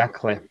them. Yeah,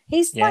 exactly.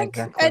 He's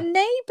a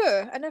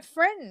neighbour and a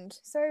friend.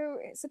 So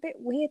it's a bit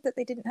weird that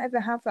they didn't ever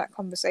have that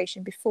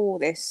conversation before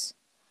this.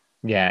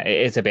 Yeah,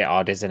 it is a bit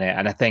odd, isn't it?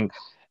 And I think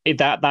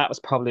that was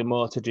probably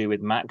more to do with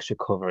Mac's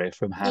recovery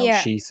from how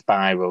she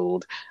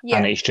spiraled.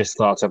 And it's just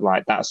sort of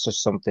like, that's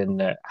just something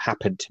that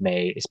happened to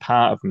me. It's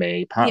part of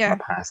me, part of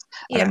my past,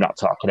 and I'm not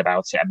talking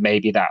about it. And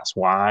maybe that's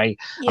why.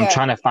 I'm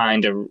trying to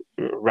find a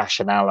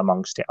rationale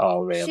amongst it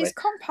all, really. She's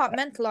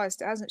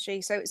compartmentalized it, hasn't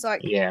she? So it's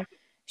like,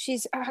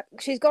 she's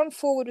gone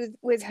forward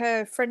with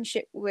her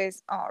friendship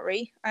with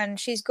Ari, and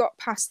she's got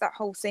past that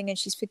whole thing, and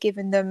she's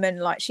forgiven them, and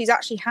like she's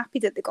actually happy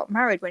that they got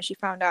married when she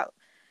found out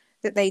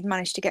that they'd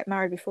managed to get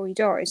married before he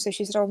died. So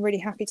she said, I'm really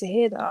happy to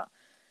hear that.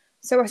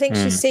 So I think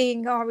she's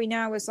seeing Ari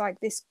now as like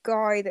this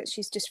guy that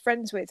she's just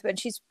friends with, and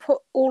she's put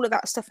all of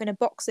that stuff in a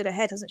box in her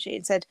head, hasn't she?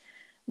 And said,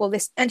 well,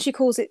 this, and she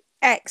calls it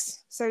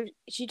X. So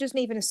she doesn't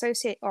even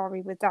associate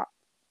Ari with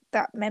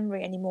that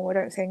memory anymore, I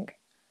don't think,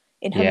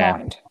 in her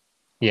mind.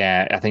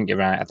 Yeah, I think you're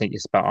right. I think you're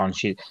spot on.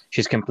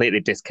 She's completely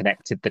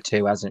disconnected the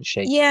two, hasn't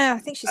she? Yeah, I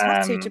think she's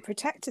had to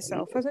protect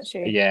herself, hasn't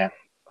she? Yeah.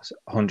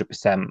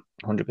 100%.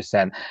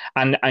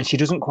 And she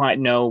doesn't quite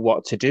know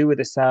what to do with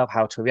herself,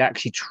 how to react.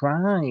 She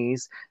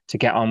tries to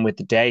get on with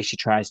the day. She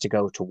tries to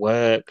go to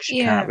work.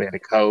 She can't really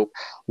cope.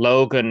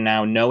 Logan,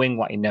 now knowing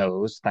what he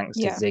knows, thanks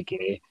to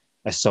Ziggy,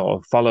 has sort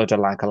of followed her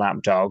like a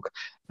lapdog.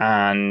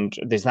 And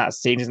there's that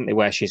scene, isn't there,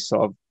 where she's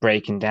sort of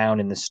breaking down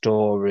in the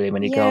storeroom,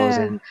 and he goes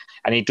Yeah. in,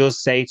 and he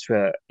does say to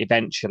her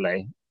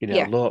eventually,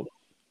 Yeah. look,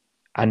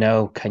 I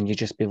know, can you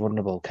just be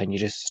vulnerable? Can you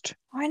just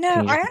I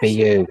know. be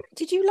you?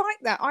 Did you like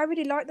that? I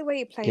really liked the way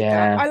he played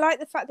Yeah. that. I like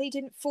the fact that he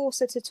didn't force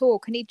her to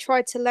talk, and he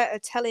tried to let her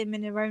tell him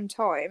in her own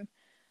time.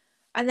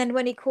 And then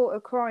when he caught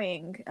her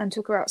crying and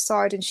took her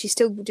outside, and she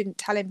still didn't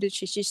tell him, did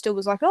she? She still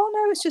was like, "Oh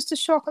no, it's just a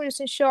shock. I'm just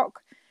in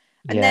shock."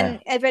 And then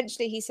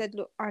eventually he said,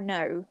 "Look, I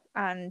know,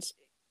 and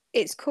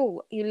it's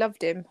cool. You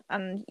loved him,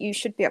 and you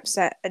should be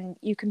upset, and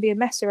you can be a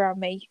mess around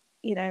me."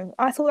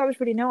 I thought that was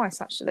really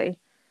nice, actually.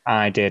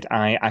 I did.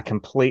 I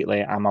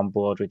completely am on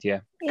board with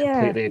you. Yeah.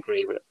 Completely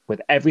agree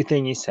with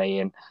everything you're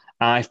saying.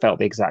 I felt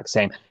the exact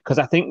same because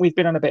I think we've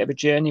been on a bit of a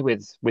journey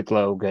with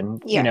Logan.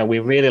 Yeah. We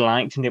really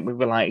liked him. We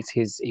really liked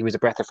he was a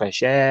breath of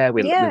fresh air.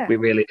 We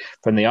really,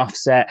 from the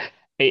offset.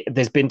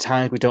 There's been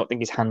times we don't think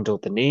he's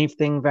handled the Neve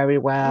thing very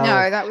well.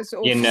 No, that was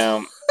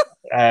awful.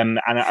 And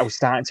I was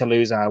starting to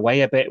lose our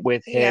way a bit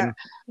with him.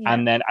 Yeah.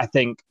 And then I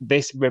think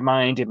this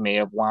reminded me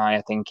of why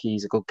I think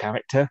he's a good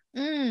character.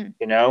 And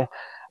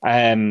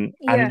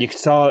you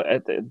saw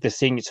the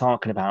scene you're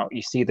talking about,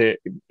 you see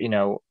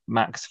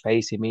Mac's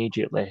face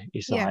immediately.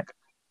 He's like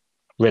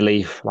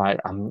relief, like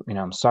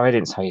I'm sorry I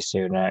didn't tell you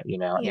sooner,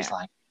 and he's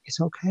like,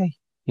 it's okay,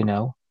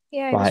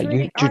 Yeah,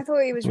 I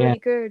thought he was really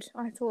good.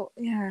 I thought,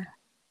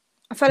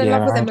 I fell in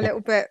love with him a little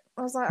bit.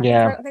 I was like,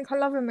 I think I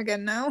love him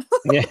again now.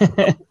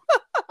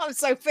 I'm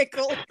so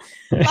fickle.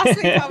 Last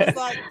week I was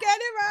like,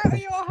 get him out of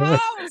your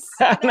house.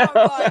 And now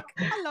I'm like,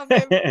 I love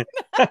him.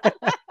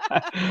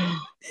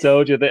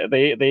 Told you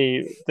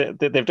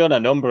they've done a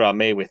number on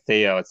me with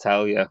Theo, I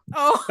tell you.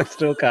 Oh, I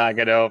still can't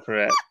get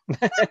over it.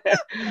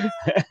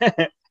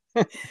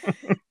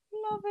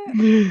 Love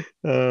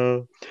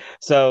it.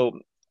 So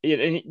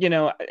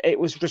it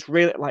was just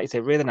really, like you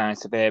say, really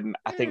nice of him.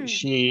 I think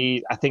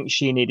she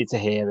needed to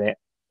hear it.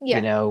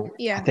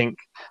 I think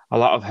a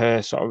lot of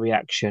her sort of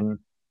reaction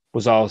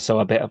was also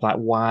a bit of like,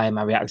 why am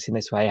I reacting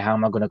this way? How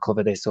am I going to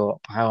cover this up?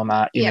 How am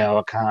I,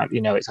 I can't,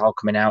 it's all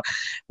coming out.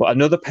 But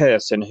another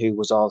person who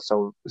was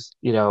also,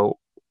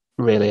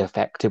 really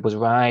affected was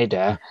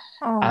Ryder.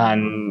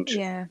 And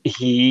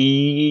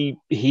he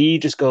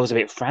just goes a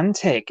bit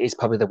frantic is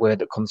probably the word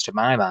that comes to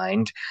my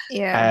mind.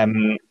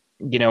 And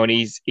he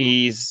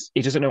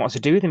doesn't know what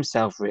to do with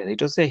himself, really,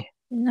 does he?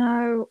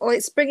 No. Or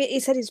he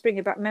said he's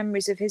bringing back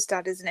memories of his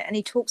dad, isn't it? And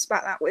he talks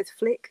about that with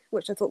Flick,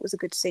 which I thought was a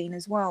good scene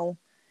as well.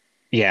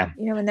 Yeah,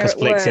 when they're at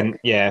Flick's work.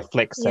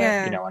 Flick's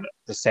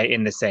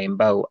in the same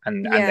boat,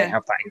 and they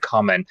have that in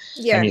common.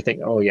 Yeah. And you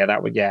think, oh yeah,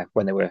 that would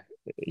when they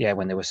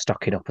were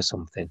stocking up or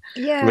something.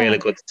 Yeah. Really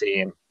good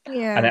scene.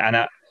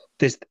 Yeah.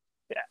 And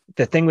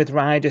the thing with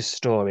Ryder's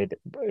story,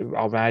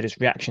 or Ryder's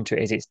reaction to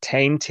it, is it's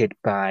tainted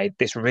by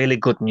this really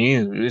good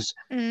news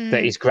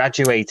that he's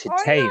graduated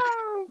TAFE.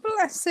 Oh,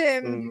 bless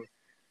him.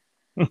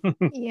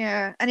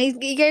 Yeah, and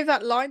he gave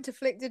that line to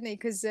Flick, didn't he?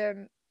 Because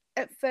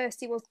at first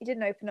he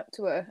didn't open up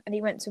to her, and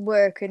he went to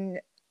work,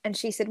 and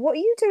she said, "What are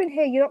you doing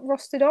here? You're not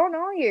rostered on,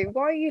 are you?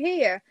 Why are you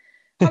here?"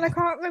 And I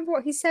can't remember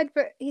what he said,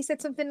 but he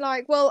said something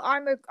like, "Well,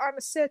 I'm a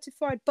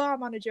certified bar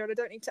manager, and I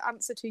don't need to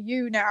answer to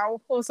you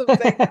now," or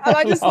something. And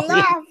I just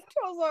laughed.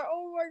 I was like,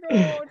 "Oh my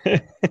god!"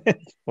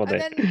 And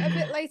then a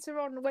bit later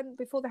on,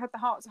 before they had the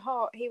heart to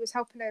heart, he was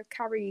helping her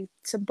carry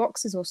some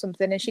boxes or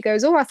something, and she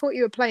goes, "Oh, I thought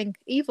you were playing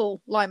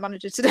evil line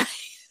manager today."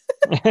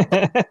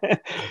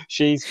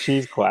 she's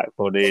quite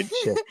funny.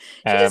 She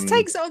just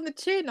takes it on the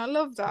chin. I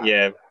love that.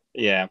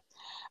 Yeah.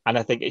 And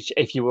I think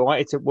if you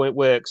wanted to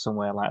work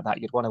somewhere like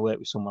that, you'd want to work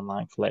with someone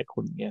like Flick,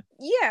 wouldn't you?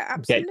 Yeah,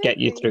 absolutely. Get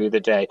you through the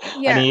day.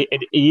 Yeah. And he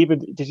even,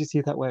 did you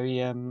see that where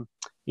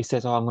he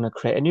says, "Oh, I'm going to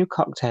create a new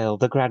cocktail,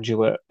 The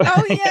Graduate."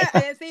 Oh yeah,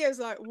 and Theo's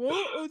like,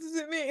 what does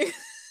it mean?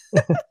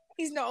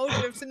 He's not old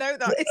enough to know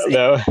that, is he?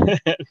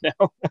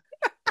 No.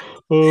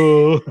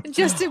 Oh. And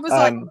Justin was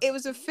like, it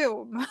was a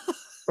film.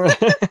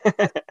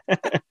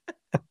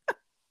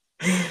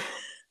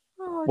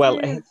 Well,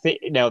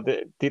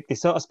 they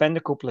sort of spend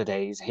a couple of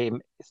days,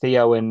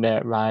 Theo and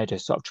Ryder,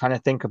 sort of trying to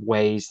think of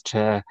ways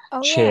to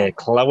cheer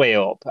Chloe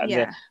up.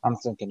 And I'm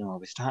thinking,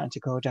 we're starting to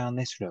go down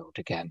this road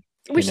again.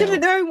 We should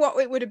have known what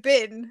it would have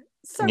been.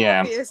 So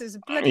obvious as a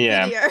bloody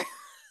video.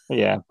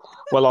 Yeah.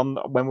 Well,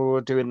 when we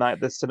were doing like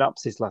the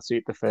synopsis last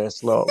week, the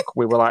first look,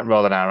 we were like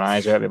rolling our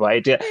eyes at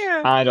everybody.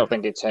 I don't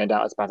think it turned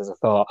out as bad as I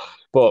thought,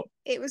 but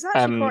it was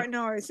actually quite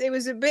nice. It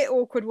was a bit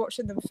awkward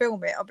watching them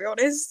film it, I'll be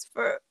honest,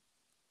 but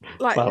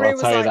like, Irene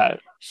was like,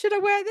 should I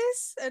wear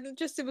this? And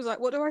Justin was like,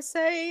 what do I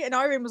say? And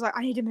Irene was like,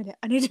 I need a minute.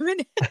 And then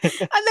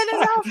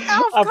as Alf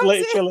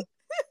comes in,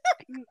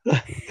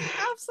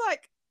 Alf's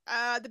like,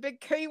 the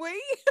big Kiwi.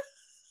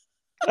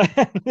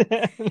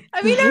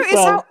 Have you noticed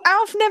how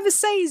Alf never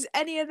says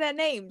any of their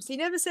names? He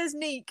never says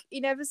Neek, he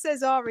never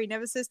says Ari, he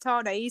never says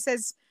Tane. He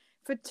says,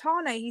 for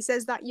Tane, he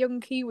says that young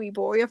Kiwi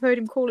boy. I've heard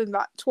him call him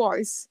that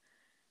twice.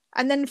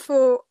 And then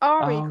for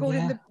Ari, he called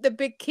him the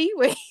big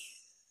Kiwi.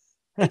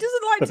 He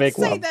doesn't like to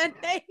say their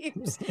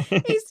names.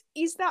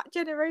 He's that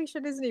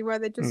generation, isn't he? Where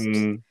they just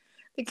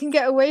They can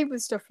get away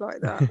with stuff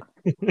like that.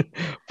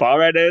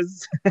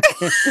 Foreigners.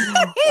 It's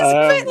a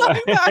bit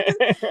like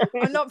that.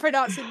 I'm not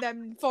pronouncing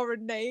them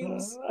foreign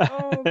names.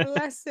 Oh,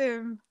 bless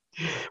him.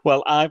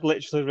 Well, I've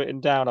literally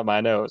written down on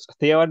my notes,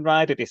 Theo and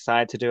Ryder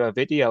decide to do a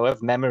video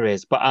of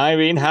memories, but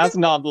Irene has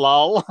not,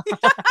 lol.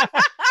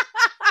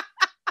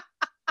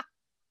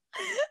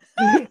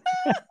 You're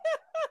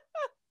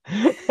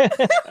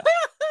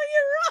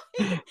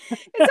right.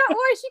 Is that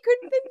why she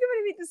couldn't think of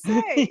anything to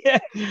say?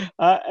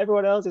 Yeah.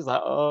 Everyone else is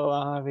like, oh,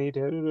 Harvey,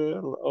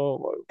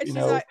 oh, And you she's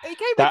know, like, he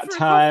came that in for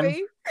time.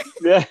 a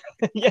coffee.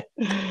 Yeah,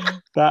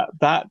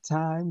 that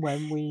time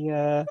when we,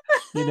 you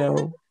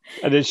know,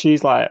 and then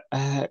she's like,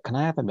 can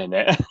I have a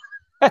minute?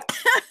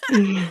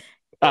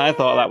 I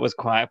thought that was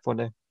quite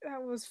funny.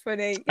 That was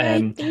funny.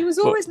 Yeah, he was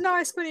always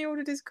nice when he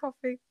ordered his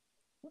coffee.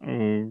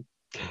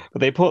 But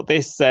they put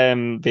this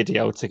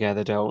video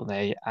together, don't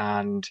they?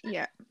 And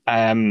yeah,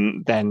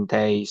 then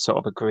they sort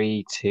of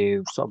agree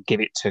to sort of give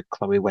it to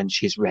Chloe when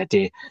she's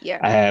ready.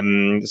 Yeah.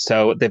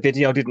 So the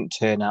video didn't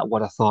turn out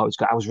what I thought it was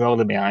good. I was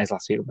rolling my eyes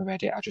last week when I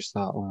read it. I just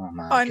thought, oh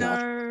my God. I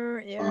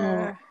know.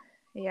 Yeah.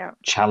 Yeah.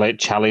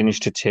 Challenge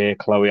to tear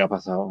Chloe up. I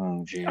thought,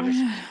 oh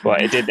jeez.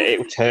 But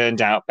it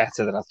turned out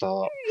better than I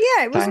thought.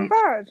 Yeah, it wasn't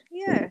bad.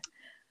 Yeah.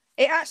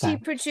 It actually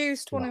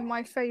produced one of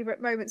my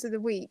favourite moments of the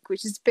week,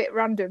 which is a bit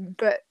random.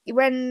 But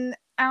when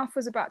Alf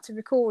was about to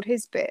record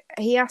his bit,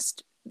 he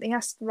asked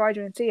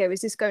Ryder and Theo,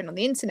 "Is this going on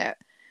the internet?"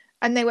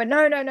 And they went,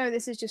 "No,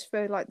 this is just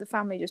for like the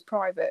family, just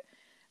private."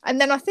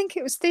 And then I think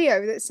it was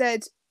Theo that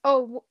said,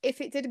 "Oh, if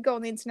it didn't go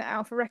on the internet,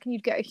 Alf, I reckon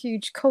you'd get a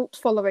huge cult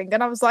following."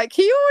 And I was like,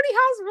 "He already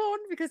has one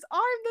because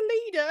I'm the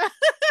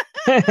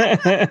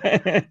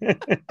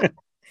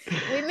leader."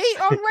 We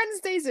meet on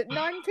Wednesdays at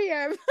 9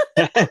 p.m.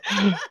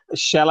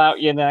 Shell out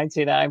your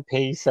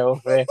 99p,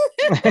 Sophie.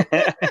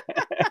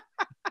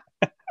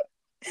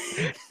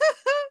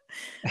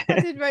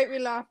 That did make me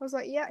laugh. I was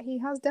like, yeah, he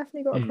has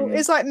definitely got a call.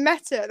 It's like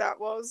meta, that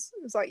was.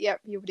 It was like,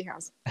 yep, he already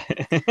has.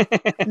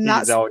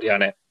 He's already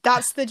on it.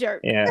 That's the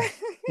joke.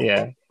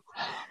 Yeah.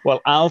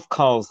 Well, Alf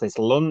calls this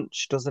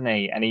lunch, doesnn't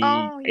he? And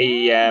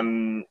he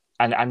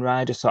and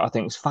Ryder sort of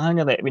thinks,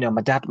 finally, you know,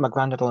 my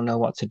granddad will know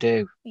what to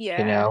do. Yeah.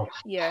 You know?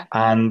 Yeah.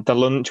 And the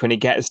lunch, when he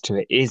gets to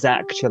it, is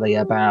actually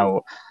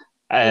about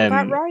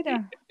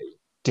Ryder.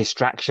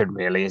 Distraction,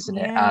 really, isn't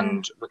it? Yeah.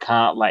 And we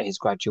can't let his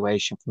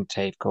graduation from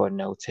TAFE go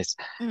unnoticed.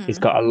 He's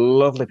got a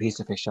lovely piece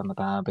of fish on the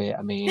barbie.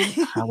 I mean,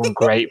 how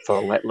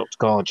ungrateful. It looked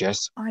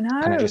gorgeous. I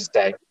know. Can I just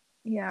say?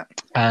 Yeah.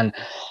 And,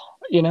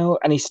 you know,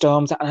 and he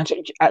storms out. And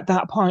at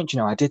that point, you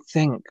know, I did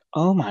think,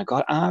 oh my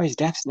God, Ari's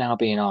death's now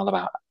being all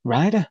about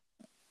Ryder.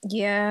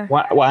 Yeah.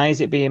 Why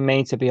is it being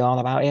made to be all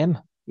about him?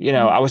 You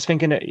know, I was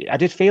thinking, I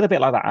did feel a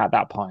bit like that at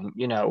that point,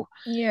 you know.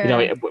 Yeah. You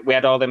know, we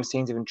had all them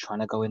scenes of him trying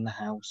to go in the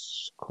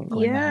house. Couldn't go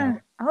in the house.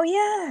 Oh,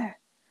 yeah.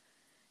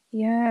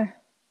 Yeah.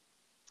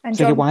 And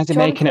So why is he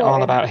making it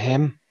all about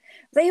him?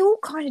 They all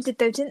kind of did,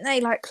 though, didn't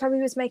they? Like,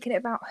 Chloe was making it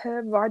about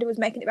her, Ryder was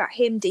making it about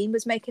him, Dean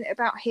was making it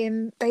about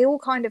him. They all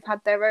kind of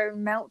had their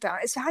own meltdown.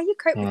 It's how you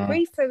cope with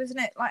grief, though, isn't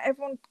it? Like,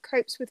 everyone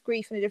copes with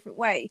grief in a different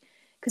way.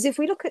 Because if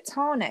we look at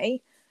Tane,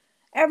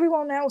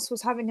 everyone else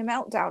was having a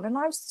meltdown, and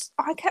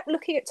I kept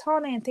looking at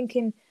Tane and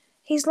thinking,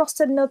 he's lost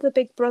another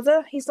big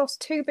brother. He's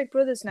lost two big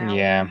brothers now.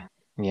 Yeah.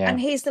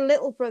 And he's the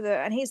little brother,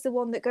 and he's the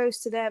one that goes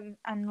to them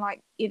and,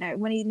 like, you know,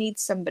 when he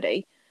needs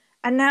somebody.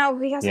 And now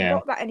he hasn't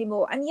got that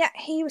anymore. And yet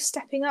he was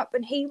stepping up,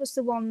 and he was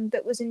the one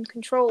that was in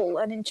control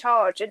and in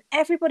charge, and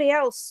everybody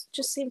else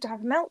just seemed to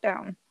have a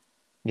meltdown.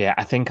 Yeah,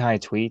 I think I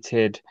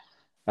tweeted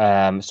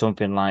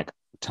something like,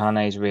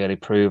 Tane's really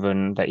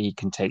proven that he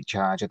can take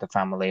charge of the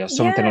family, or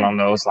something along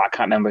those. I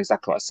can't remember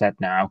exactly what I said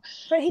now,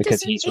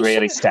 because he's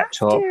really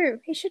stepped up.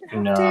 He shouldn't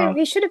have to.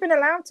 He should have been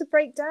allowed to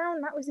break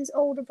down. That was his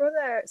older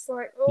brother. It's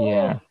like,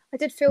 I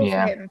did feel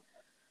for him.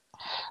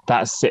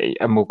 That's it,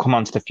 and we'll come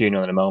on to the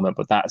funeral in a moment.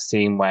 But that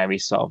scene where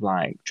he's sort of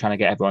like trying to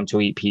get everyone to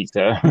eat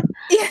pizza.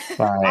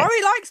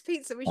 Ari likes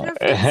pizza. We should have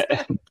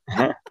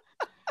pizza.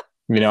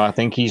 You know, I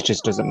think he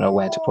just doesn't know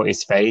where to put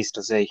his face,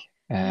 does he?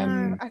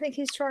 No, I think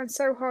he's trying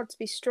so hard to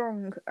be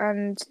strong,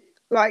 and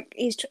like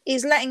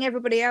he's letting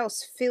everybody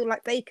else feel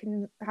like they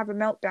can have a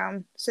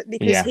meltdown. So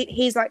because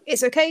he's like,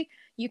 it's okay,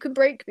 you can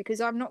break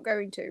because I'm not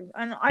going to.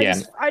 And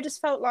I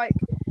just felt like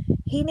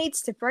he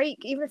needs to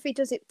break, even if he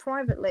does it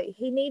privately.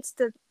 He needs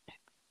to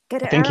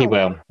get it out. I think he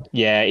will.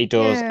 Yeah, he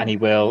does, and he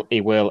will.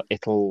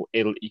 It'll.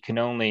 You can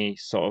only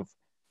sort of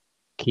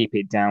keep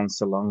it down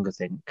so long. I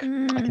think.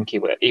 I think he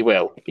will.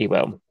 It'll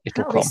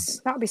come.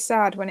 That'll be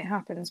sad when it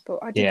happens, but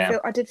I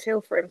did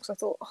feel for him, because I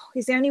thought,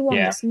 he's the only one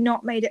that's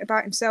not made it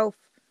about himself.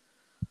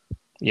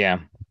 Yeah.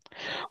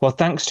 Well,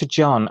 thanks to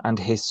John and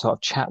his sort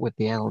of chat with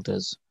the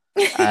elders,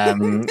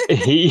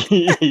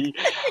 he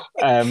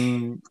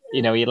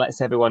you know, he lets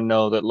everyone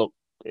know that, look,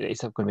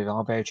 it's going to be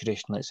all very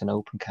traditional. It's an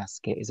open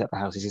casket. Is at the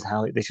house. This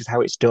is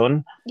how it's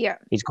done. Yeah.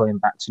 He's going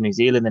back to New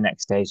Zealand the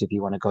next day. So if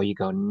you want to go, you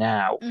go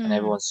now. And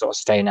everyone's sort of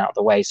staying out of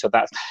the way. So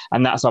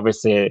that's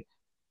obviously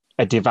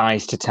a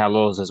device to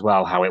tell us as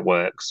well how it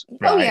works.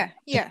 Right? Oh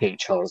yeah. To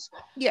teach us.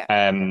 Yeah.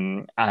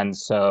 And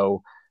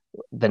so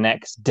the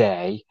next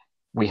day,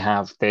 we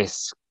have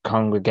this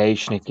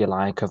congregation, if you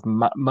like, of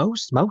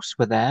most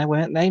were there,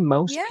 weren't they?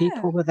 Most Yeah.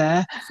 people were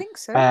there. I think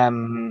so.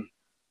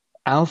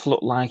 Alf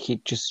looked like he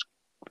just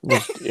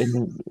was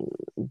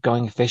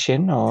going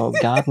fishing or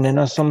gardening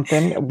or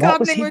something. What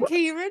was Gardening he? with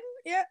Kieran.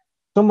 Yeah.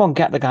 Someone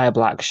get the guy a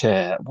black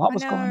shirt. What I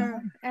was going know.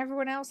 on?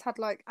 Everyone else had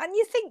like, and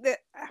you think that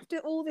after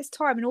all this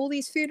time and all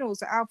these funerals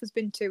that Alf has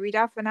been to, he'd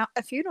have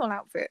a funeral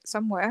outfit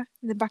somewhere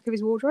in the back of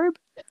his wardrobe.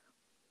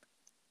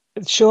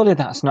 Surely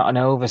that's not an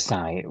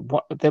oversight.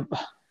 What the?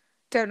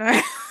 Don't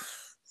know.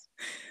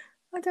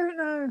 I don't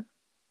know.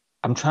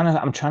 I'm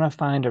trying to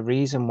find a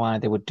reason why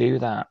they would do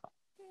that.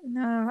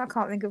 No, I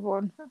can't think of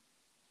one.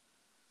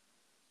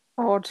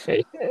 Odd.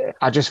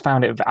 I just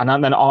found it,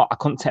 and then I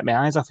couldn't take my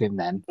eyes off him.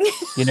 Then,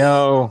 you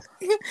know,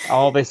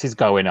 all this is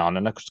going on,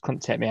 and I just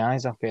couldn't take my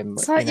eyes off him.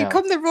 It's like you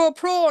come the raw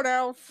prawn,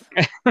 Alf.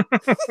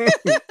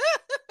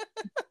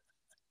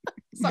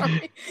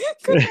 Sorry,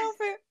 couldn't help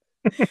it.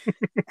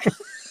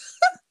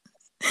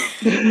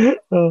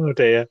 Oh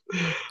dear.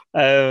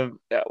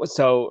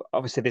 So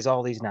obviously there's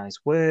all these nice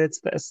words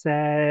that are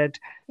said.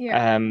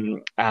 Yeah.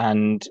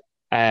 And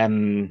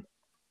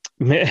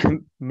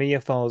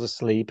Mia falls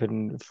asleep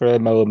and for a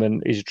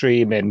moment is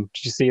dreaming.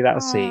 Did you see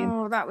that scene?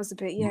 Oh, that was a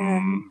bit,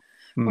 yeah.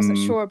 Wasn't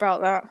sure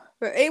about that.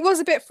 But it was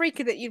a bit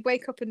freaky that you'd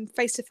wake up and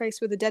face to face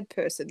with a dead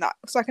person.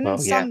 So I can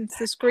understand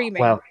the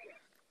screaming. Well,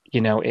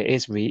 you know, it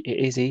is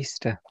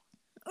Easter.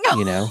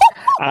 You know,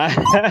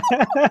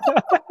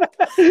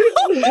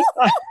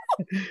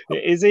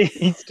 it is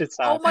Easter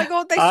time. Oh my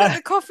God, they shut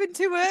the coffin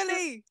too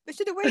early. They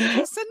should have waited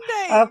till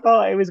Sunday. I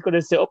thought he was going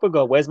to sit up and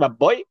go, "Where's my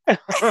boy? Where's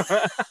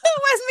my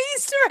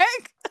Easter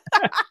egg?"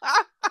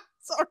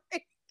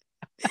 Sorry.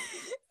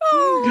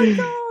 Oh my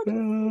God.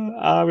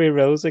 Ari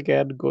rose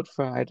again, Good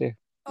Friday.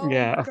 Oh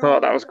yeah, I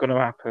thought that was going to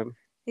happen.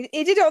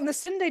 He did it on the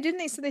Sunday,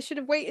 didn't he? So they should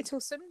have waited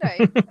till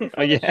Sunday.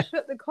 Oh, yeah.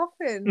 Shut the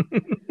coffin.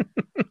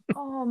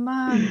 Oh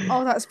man.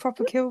 Oh, that's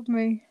proper killed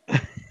me.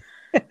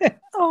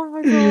 Oh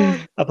my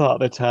God. I thought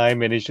the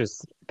timing is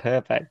just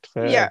perfect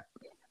for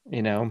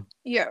you know,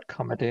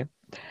 comedy.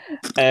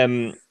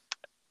 And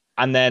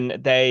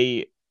then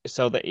the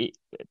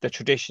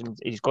tradition,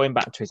 he's going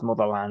back to his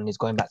motherland, he's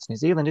going back to New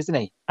Zealand, isn't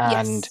he?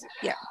 And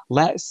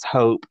let's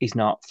hope he's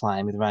not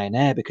flying with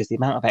Ryanair, because the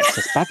amount of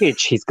excess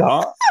baggage he's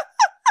got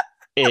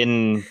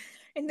in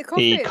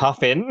the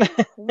coffin.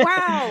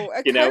 Wow.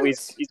 You know,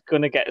 he's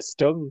gonna get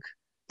stung.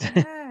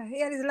 Yeah,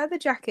 he had his leather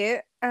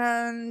jacket,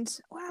 and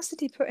what else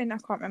did he put in? I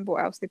can't remember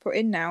what else they put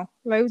in now.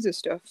 Loads of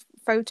stuff.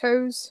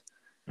 Photos.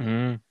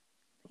 Yeah,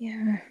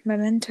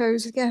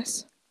 mementos, I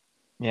guess.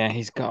 Yeah,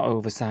 he's got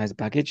oversized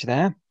baggage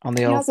there on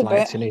the old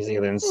flight to New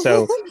Zealand.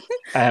 So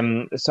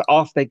so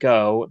off they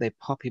go, they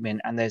pop him in,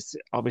 and there's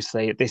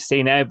obviously this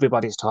scene,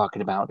 everybody's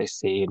talking about this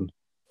scene.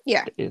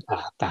 Yeah. The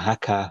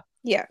haka.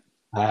 Yeah.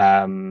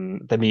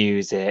 The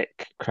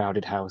music,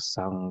 Crowded House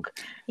song.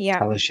 Yeah.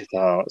 Tell us your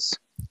thoughts.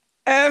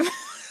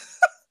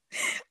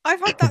 I've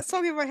had that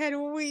song in my head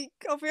all week,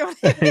 I'll be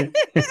honest. I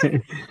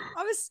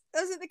was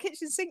at the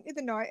kitchen sink the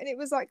other night, and it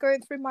was like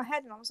going through my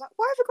head, and I was like,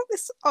 why have I got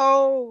this?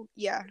 Oh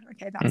yeah,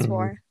 okay, that's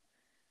why.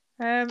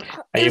 Are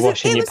you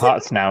washing your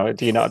pots now?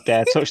 Do you not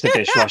dare touch the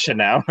dishwasher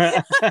now?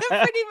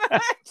 Pretty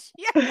much,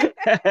 yeah.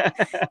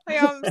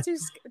 I'm too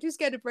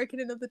scared of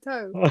breaking another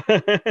toe.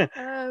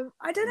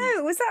 I don't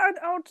know, was that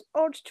an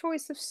odd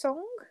choice of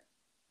song?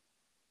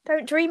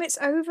 Don't dream it's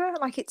over?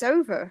 Like it's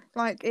over.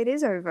 Like it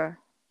is over.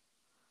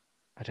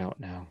 I don't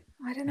know.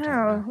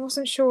 I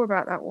wasn't sure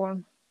about that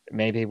one.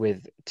 Maybe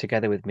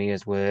together with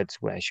Mia's words,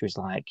 where she was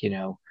like, you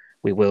know,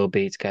 we will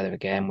be together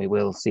again. We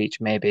will see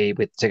each. Maybe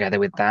together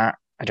with that.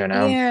 I don't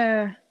know.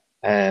 Yeah.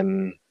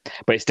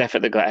 But it's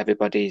definitely got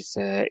everybody's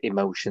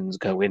emotions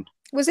going.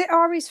 Was it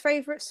Ari's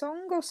favourite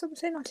song or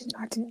something? I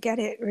didn't get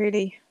it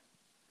really.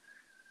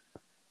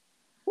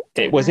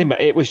 It was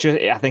just.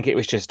 I think it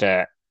was just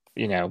a,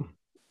 you know,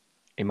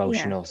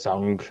 emotional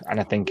song, and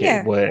I think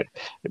it worked.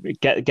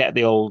 Get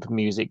the old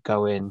music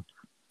going,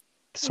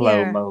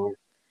 slow mo,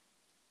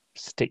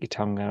 stick your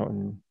tongue out,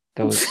 and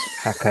those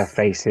hacker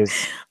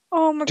faces.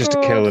 Oh my God! Just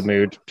to kill the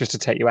mood, just to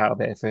take you out of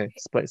it for a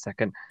split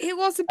second. It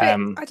was a bit.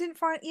 I didn't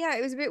find. Yeah,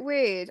 it was a bit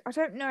weird. I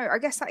don't know. I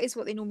guess that is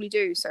what they normally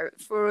do. So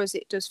for us,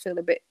 it does feel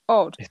a bit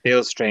odd. It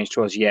feels strange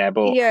to us,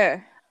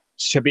 but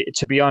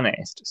to be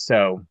honest,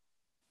 so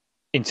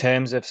in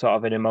terms of sort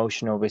of an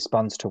emotional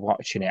response to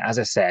watching it, as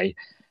I say,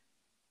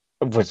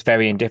 was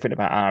very indifferent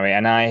about Ari,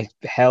 and I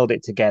held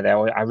it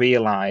together. I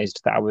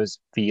realised that I was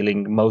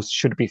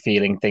should be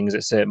feeling things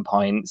at certain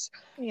points,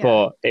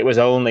 but it was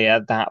only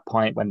at that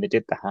point when they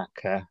did the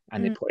hacker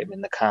and they put him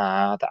in the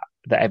car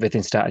that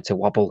everything started to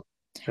wobble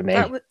for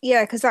me.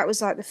 Because that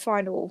was like the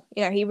final.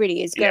 You know, he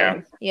really is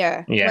going.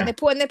 Yeah.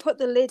 When they put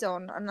the lid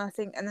on, and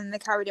then they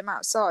carried him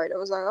outside. I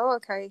was like, oh,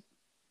 okay,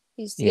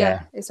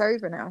 it's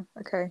over now.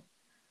 Okay.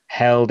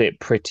 Held it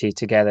pretty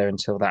together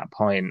until that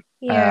point.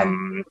 Yeah.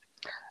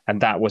 And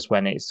that was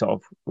when it sort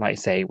of, like I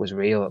say, it was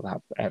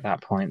real at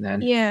that point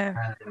then.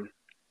 Yeah.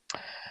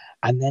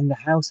 And then the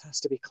house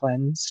has to be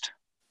cleansed.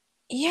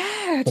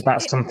 Yeah, But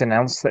that's something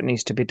else that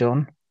needs to be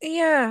done.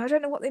 yeah. I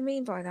don't know what they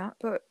mean by that,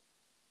 but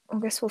I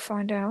guess we'll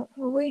find out.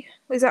 Will we?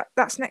 Is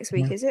that's next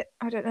week? Yeah. Is it?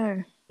 I don't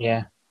know.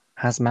 Yeah.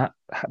 Hazmat.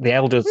 The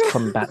elders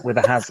come back with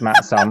a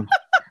hazmat on.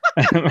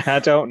 I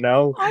don't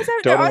know. I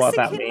don't know. Don't know I was what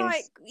that thinking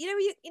like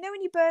means. you know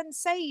when you burn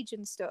sage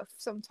and stuff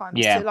sometimes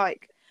Yeah. to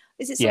like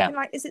Yeah.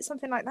 is it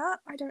something like that?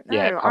 I don't know.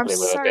 Yeah, it I'm probably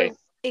will so be.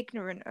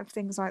 ignorant of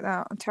things like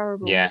that. I'm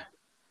terrible. Yeah.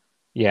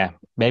 Yeah.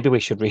 Maybe we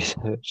should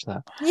research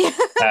that. Yeah.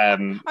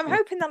 Um, I'm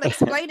hoping they'll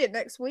explain it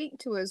next week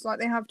to us like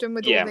they have done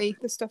with all yeah,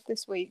 the stuff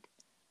this week.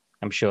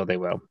 I'm sure they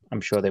will.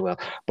 I'm sure they will.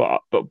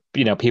 But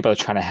you know, people are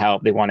trying to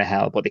help. They want to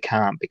help, but they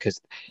can't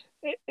because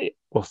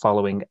we're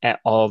following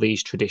all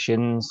these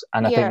traditions,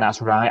 and I think Yeah.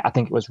 that's right. I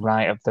think it was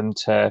right of them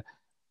to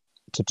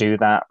do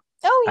that.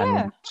 Oh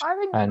yeah. And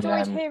I've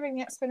enjoyed hearing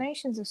the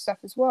explanations of stuff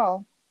as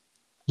well.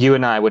 you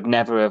and I would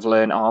never have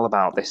learned all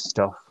about this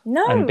stuff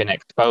No. and been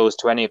exposed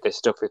to any of this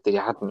stuff if they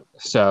hadn't.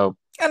 So,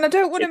 And I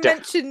don't want to It def-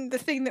 mention the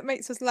thing that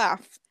makes us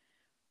laugh.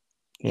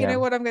 You yeah. know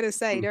what I'm going to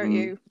say, don't Mhm.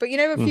 you? But you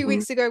know, a few Mhm.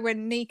 weeks ago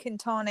when Neek and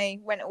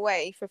Tane went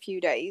away for a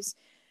few days,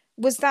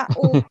 was that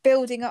all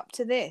building up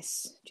to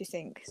this? Do you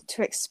think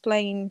to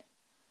explain?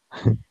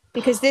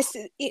 Because they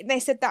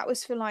said that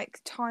was for like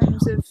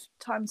times of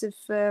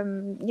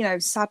you know,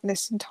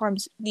 sadness and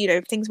times, you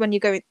know, things when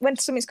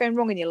something's going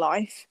wrong in your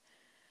life,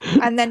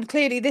 and then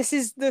clearly this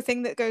is the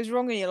thing that goes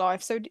wrong in your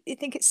life. So do you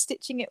think it's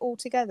stitching it all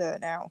together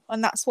now,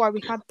 and that's why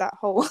we had that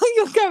whole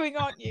you're going,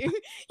 aren't you?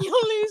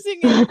 You're losing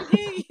it. I can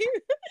hear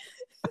you.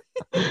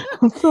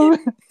 I'm sorry.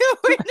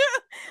 Wait,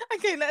 no.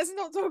 Okay, let's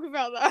not talk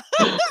about that.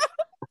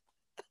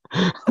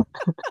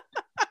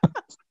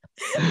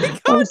 We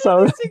can't I'm do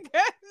sorry. this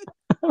again.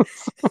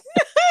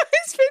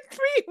 It's been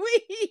 3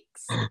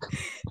 weeks.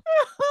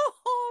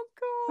 Oh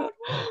God,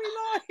 what are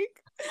we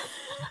like?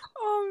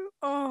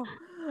 Oh.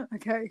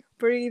 Okay,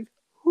 breathe.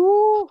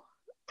 Ooh.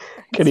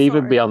 Can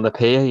even be on the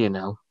pier, you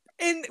know.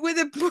 with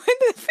a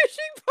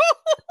fishing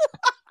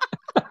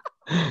pole.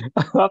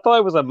 I thought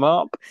it was a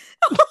mop.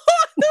 I thought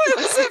it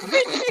was a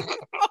fishing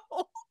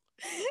pole.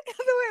 I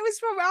thought it was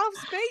from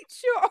Alf's bait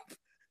shop.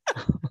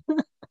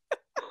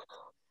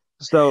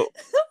 So,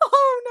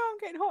 Oh no, I'm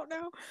getting hot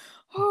now.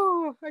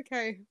 Oh,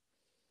 okay.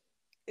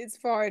 It's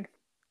fine.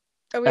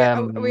 Are we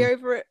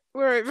over it?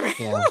 We're over it.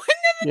 Yeah. We're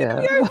never Yeah.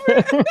 gonna be over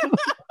it.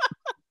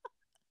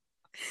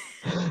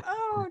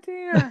 Oh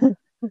dear.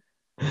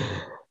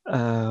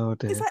 Oh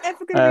dear. Is that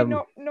ever going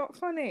to be not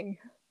funny?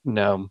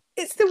 No.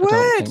 It's the I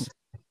don't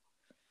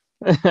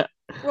word. think.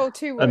 Well,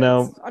 2 I words.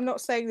 know. I'm not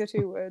saying the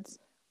 2 words.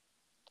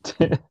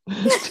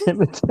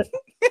 Timothy.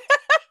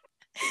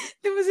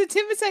 There was a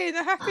Timothy in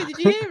the happy. Did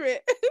you hear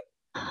it?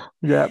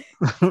 Yep.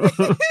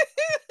 Because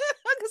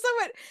I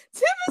went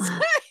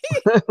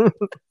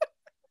Timothy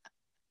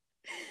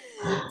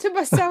to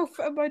myself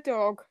and my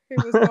dog, who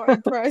was not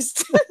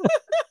impressed.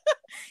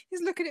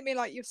 He's looking at me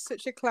like, you're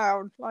such a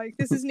clown. Like,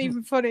 this isn't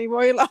even funny. Why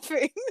are you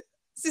laughing?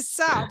 This is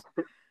sad.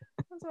 I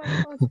was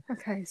like, oh,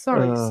 okay,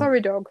 sorry,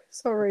 dog.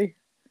 Sorry.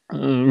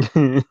 Oh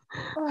dear.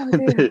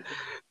 The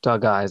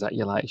dog eyes at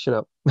you like, shut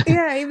up.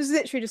 Yeah, he was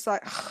literally just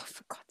like, oh,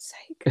 for God's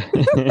sake.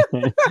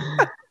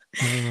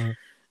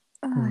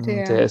 Oh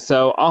dear.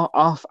 So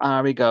off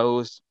Ari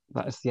goes.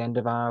 That's the end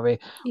of Ari.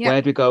 Yeah.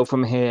 Where do we go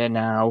from here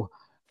now?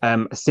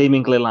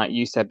 Seemingly, like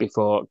you said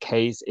before,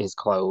 case is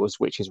closed,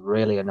 which is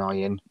really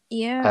annoying.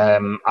 Yeah.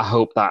 I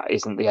hope that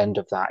isn't the end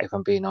of that, if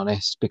I'm being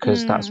honest,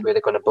 because that's Mm.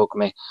 really going to bug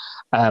me.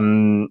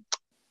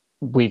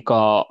 We've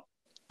got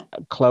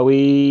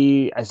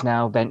Chloe has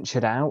now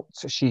ventured out.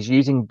 She's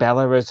using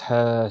Bella as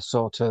her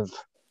sort of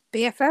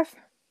BFF.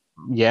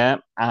 yeah,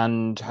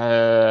 and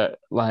her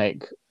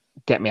like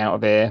get me out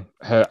of here,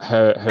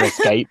 her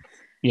escape,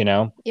 you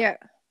know. Yeah.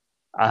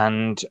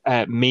 And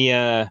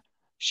Mia,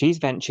 she's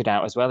ventured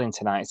out as well in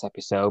tonight's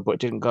episode, but it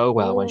didn't go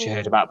well when she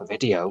heard about the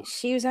video.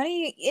 She was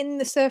only in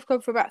the surf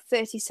club for about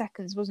 30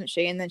 seconds, wasn't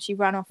she? And then she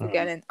ran off Mm.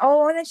 again. And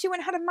then she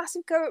went and had a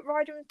massive go at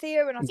Ryder and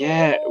Theo. And I thought,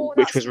 Yeah, oh,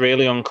 which was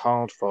really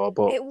uncalled for,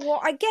 but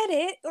I get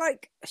it.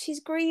 Like, she's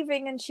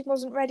grieving and she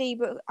wasn't ready,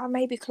 but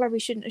maybe Chloe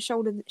shouldn't have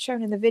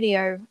shown in the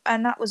video.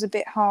 And that was a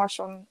bit harsh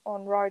on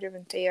Ryder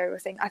and Theo, I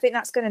think. I think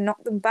that's going to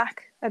knock them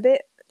back a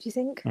bit, do you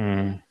think?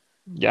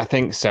 Yeah, I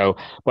think so.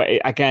 But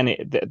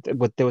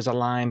there was a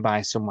line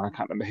by someone, I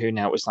can't remember who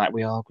now. It was like,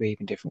 we all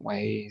grieve in different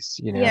ways,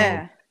 you know.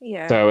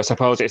 Yeah. So I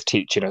suppose it's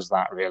teaching us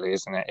that, really,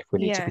 isn't it? If we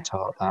need to be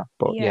taught that.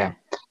 But yeah.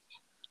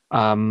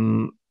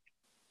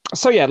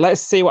 So yeah,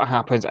 let's see what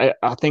happens.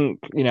 I think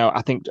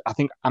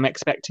I'm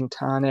expecting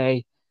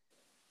Tane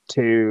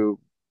to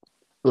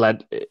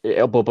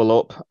it'll bubble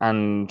up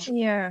and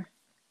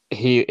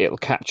it'll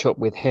catch up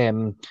with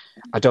him.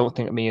 I don't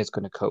think Mia's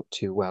going to cope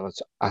too well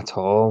at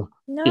all,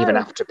 even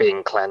after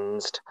being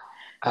cleansed.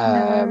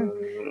 No.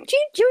 Do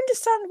you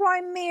understand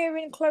why Mia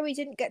and Chloe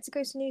didn't get to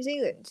go to New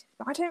Zealand?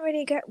 I don't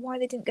really get why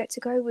they didn't get to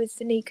go with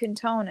Nika and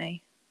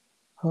Tane.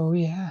 Oh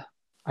yeah,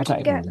 I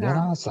don't even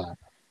realise that.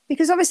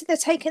 Because obviously they're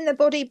taking the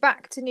body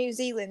back to New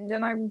Zealand,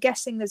 and I'm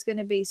guessing there's going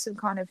to be some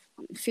kind of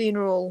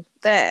funeral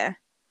there.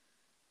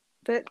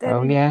 But then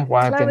Oh yeah,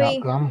 why have they not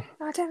Chloe, gone?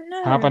 I don't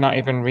know. How have I not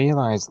even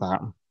realised that?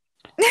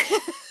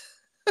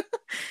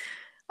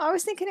 I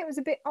was thinking it was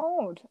a bit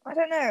odd. I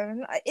don't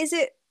know. Is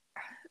it?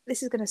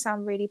 This is going to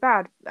sound really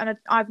bad, and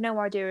I have no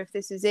idea if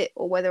this is it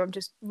or whether I'm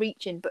just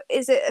reaching. But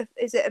is it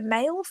a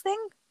male thing?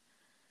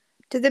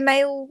 Do the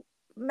male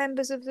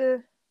members of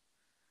the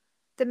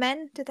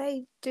men, do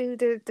they do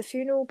the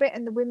funeral bit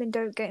and the women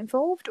don't get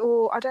involved,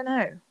 or I don't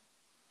know.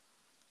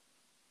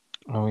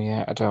 Oh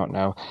yeah, I don't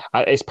know.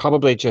 It's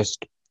probably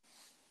just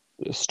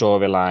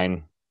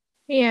storyline,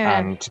 Yeah.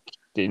 and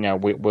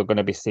we're going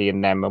to be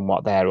seeing them and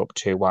what they're up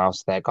to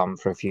whilst they're gone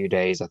for a few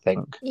days, I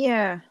think.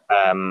 Yeah.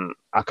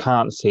 I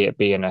can't see it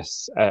being a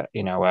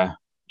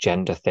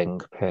gender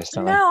thing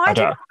personally. No, I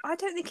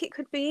don't think it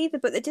could be either,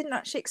 but they didn't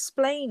actually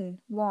explain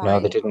why.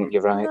 No, they didn't.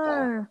 You're right.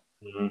 No.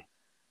 Mm.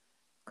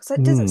 Because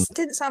it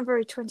didn't sound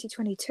very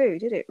 2022,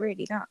 did it?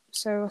 Really, that.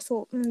 So I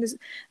thought,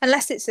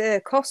 unless it's a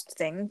cost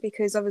thing,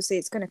 because obviously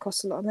it's going to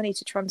cost a lot of money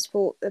to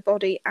transport the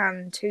body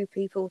and 2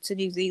 people to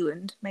New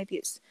Zealand. Maybe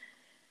it's.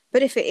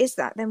 But if it is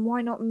that, then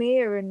why not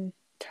Mia and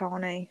Tane?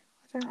 I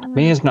don't know.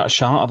 Mia's not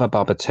short of a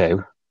bob or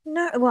two.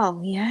 No, well,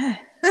 yeah.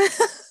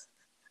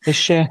 Is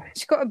she?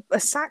 She's got a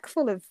sack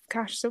full of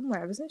cash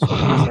somewhere, hasn't she?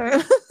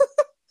 So...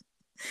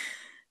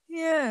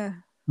 yeah.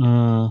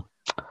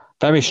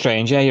 Very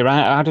strange. Yeah, you're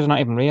right. I did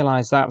not even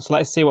realise that. So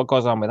let's see what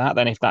goes on with that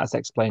then, if that's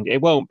explained.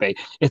 It won't be.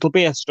 It'll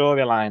be a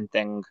storyline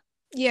thing.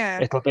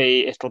 Yeah. It'll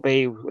be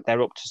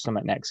they're up to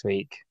something next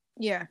week.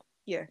 Yeah.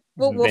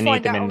 We'll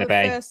find out on the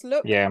first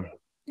look. Yeah.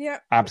 Yeah.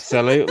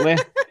 Absolutely.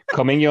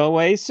 Coming your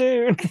way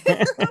soon.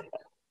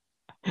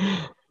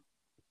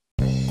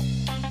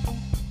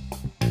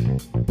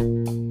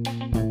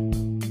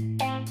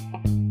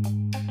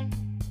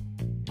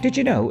 Did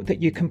you know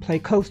that you can play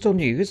Coastal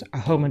News, a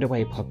home and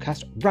away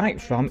podcast,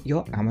 right from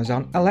your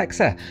Amazon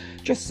Alexa?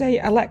 Just say,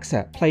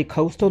 Alexa, play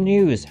Coastal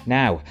News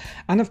now.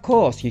 And of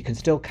course, you can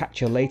still catch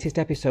your latest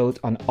episodes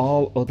on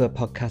all other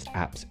podcast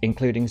apps,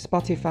 including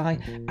Spotify,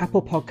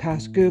 Apple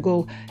Podcasts,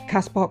 Google,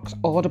 Castbox,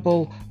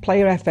 Audible,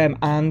 Player FM,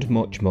 and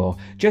much more.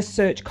 Just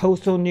search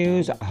Coastal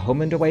News, a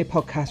home and away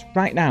podcast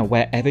right now,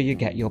 wherever you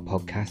get your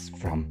podcasts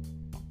from.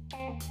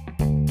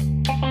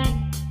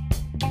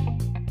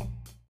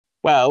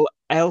 Well,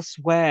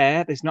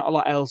 elsewhere, there's not a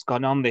lot else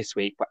gone on this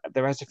week, but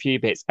there is a few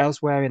bits.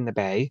 Elsewhere in the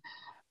Bay,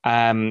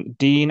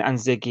 Dean and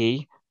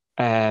Ziggy,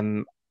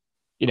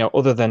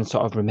 other than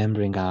sort of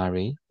remembering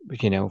Ari,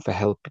 for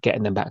help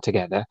getting them back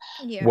together,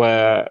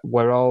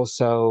 were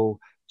also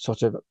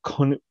sort of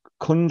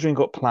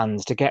conjuring up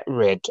plans to get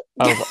rid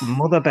of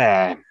Mother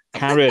Bear,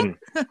 Karen.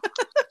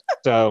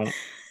 So,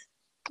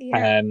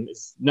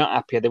 not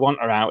happy. They want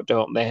her out,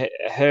 don't they?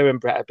 Her and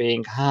Brett are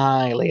being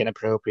highly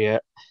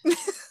inappropriate.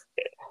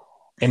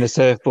 In a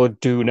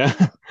surfboard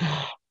doona.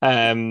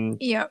 And,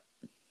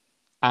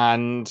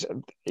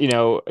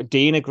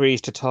 Dean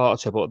agrees to talk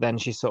to her, but then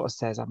she sort of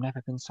says, I've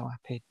never been so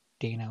happy,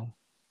 Dino.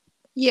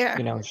 Yeah.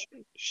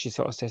 She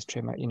sort of says to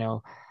him,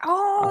 oh,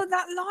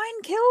 that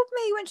line killed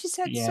me when she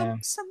said,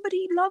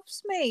 somebody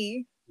loves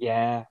me.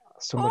 Yeah,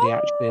 somebody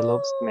actually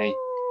loves me.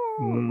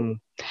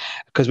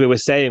 Because we were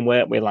saying,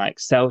 weren't we, like,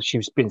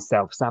 she's been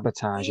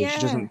self-sabotaging.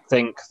 She doesn't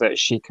think that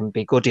she can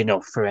be good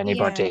enough for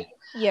anybody.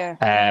 Yeah.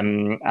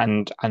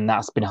 And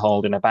that's been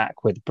holding her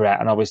back with Brett,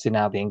 and obviously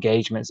now the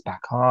engagement's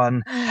back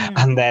on.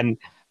 And then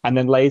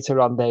later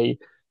on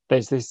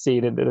there's this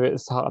scene and they're at the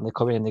start and they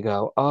come in and they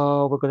go,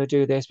 oh, we're going to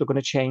do this, we're going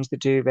to change the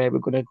duvet, we're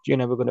going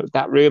to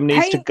that room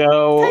needs to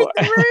go. Paint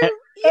the room.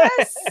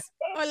 Yes.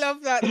 I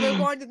love that. They were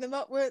winding them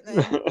up, weren't they?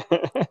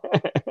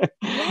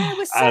 Yeah,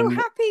 we're so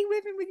happy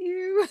living with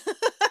you.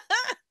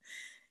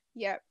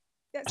 Yeah.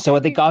 So are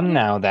they gone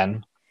now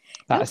then?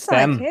 That's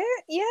them. Like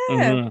it.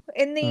 Yeah.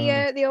 In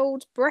the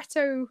old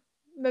Bretto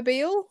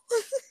mobile.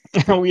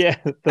 Oh yeah,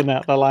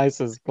 the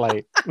license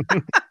plate.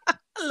 I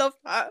love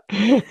that.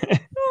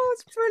 Oh,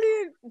 it's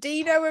brilliant.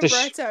 Dino and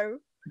Bretto.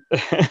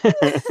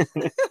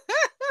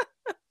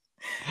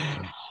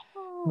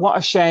 What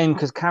a shame,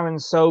 because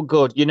Karen's so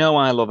good.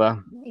 I love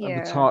her. Yeah.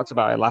 We talked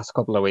about it last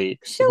couple of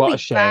weeks. She'll what be a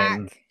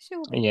shame. Back.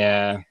 She'll be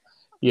back.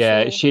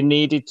 Sure. She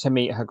needed to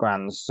meet her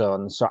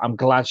grandson, so I'm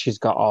glad she's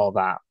got all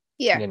that.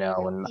 Yeah.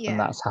 And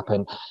that's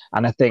happened.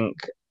 And I think,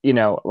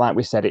 like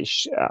we said,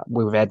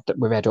 we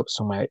read up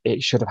somewhere,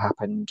 it should have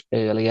happened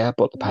earlier,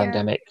 but the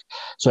pandemic.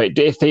 So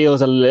it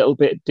feels a little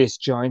bit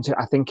disjointed.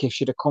 I think if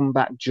she'd have come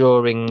back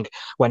during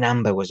when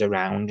Amber was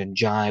around and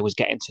Jai was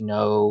getting to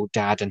know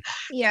Dad, and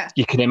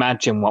you can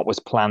imagine what was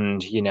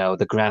planned,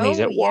 the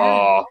grannies at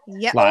war.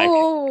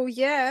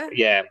 Yeah.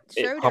 Yeah,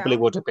 it probably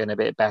would have been a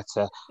bit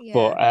better. Yeah.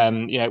 But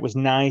it was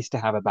nice to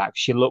have her back.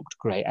 She looked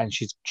great and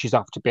she's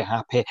off to be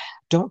happy.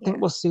 Don't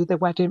think we'll see the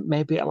wedding.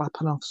 Maybe it'll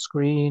happen off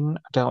screen.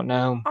 I don't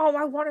know. Oh,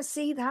 I want to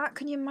see that.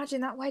 Can you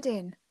imagine that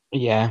wedding?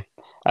 Yeah.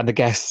 And the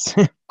guests.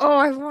 Oh,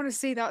 I want to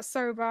see that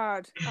so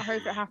bad. I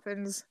hope it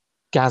happens.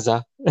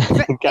 Gaza.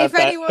 If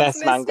anyone's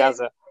best man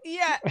Gaza.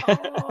 Yeah.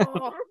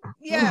 Oh,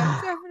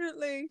 yeah,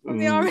 definitely. From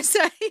the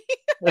RSA.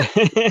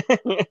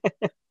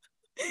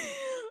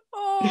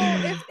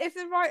 Oh, if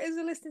the writers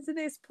are listening to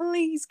this,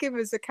 please give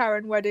us a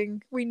Karen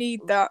wedding. We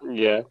need that.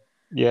 Yeah,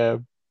 yeah.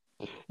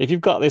 If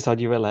you've got this on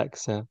your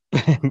Alexa,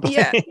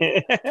 Yeah,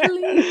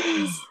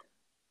 please.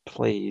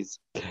 please.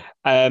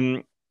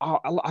 I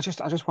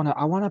just I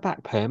want her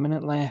back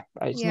permanently.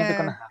 It's never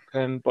going Yeah. to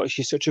happen. But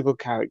she's such a good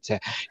character.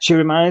 She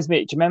reminds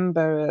me. Do you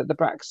remember the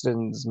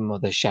Braxtons'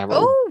 mother, Cheryl?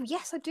 Oh,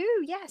 yes, I do.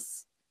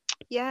 Yes.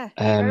 Yeah.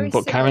 Very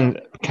But similar.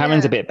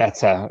 Karen's Yeah. a bit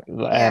better.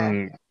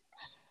 Yeah.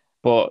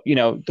 But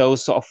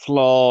those sort of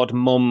flawed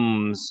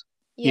mums.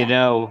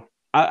 Yeah.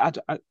 I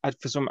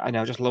for some I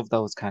just love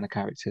those kind of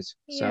characters.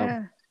 So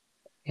Yeah.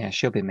 yeah,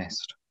 she'll be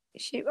missed.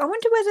 I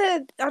wonder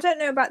whether, I don't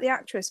know about the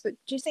actress, but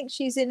do you think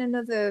she's in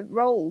another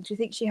role? Do you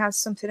think she has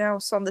something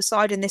else on the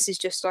side and this is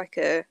just like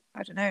a,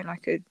 I don't know,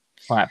 like a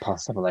Quite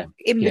possibly.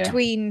 in Yeah.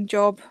 between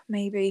job,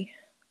 maybe?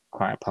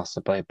 Quite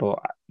possibly, but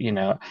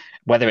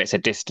whether it's a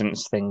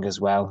distance thing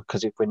as well,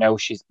 because if we know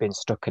she's been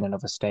stuck in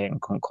another state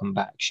and couldn't come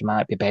back, she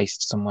might be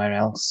based somewhere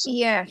else.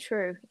 Yeah,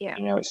 true. Yeah.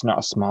 It's not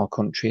a small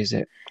country, is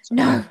it?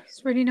 No,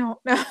 it's really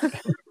not. No.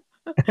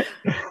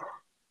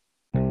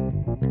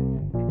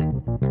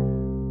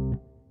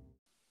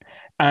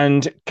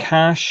 And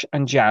Cash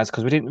and Jazz,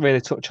 because we didn't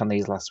really touch on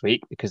these last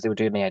week because they were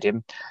doing me head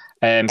in.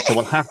 So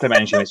we'll have to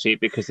mention this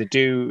week because they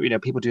do,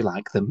 people do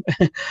like them.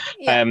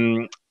 Yeah.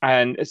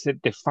 And so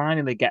they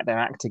finally get their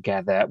act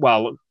together.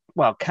 Well,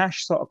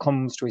 Cash sort of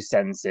comes to his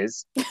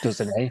senses,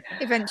 doesn't he?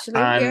 Eventually,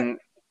 And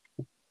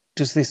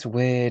does this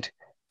weird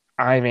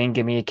Irene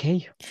give me a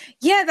key?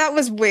 Yeah, that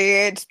was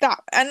weird.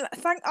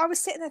 I was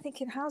sitting there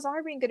thinking, how's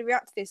Irene going to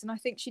react to this? And I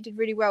think she did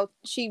really well.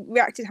 She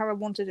reacted how I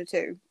wanted her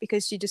to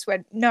because she just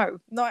went, "No,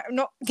 I'm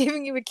not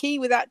giving you a key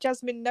without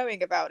Jasmine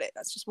knowing about it.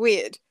 That's just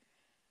weird."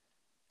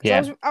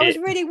 Yeah, I was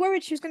really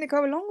worried she was going to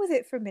go along with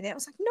it for a minute. I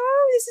was like, "No,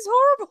 this is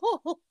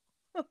horrible."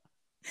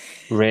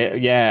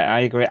 Yeah,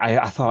 I agree.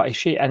 I thought, is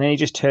she? And then he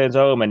just turns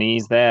home and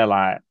he's there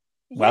like,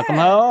 "Welcome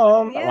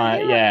home."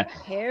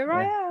 Here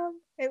I am.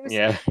 It was,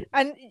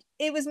 and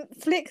it was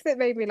Flick that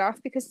made me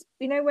laugh because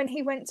when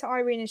he went to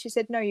Irene and she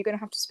said, "No, you're going to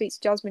have to speak to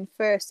Jasmine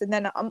first, and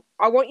then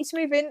I want you to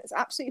move in. It's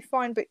absolutely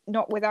fine, but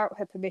not without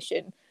her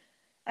permission."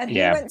 And he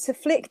went to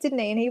Flick, didn't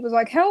he? And he was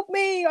like, "Help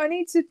me! I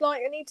need to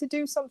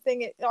do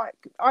something."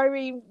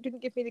 Irene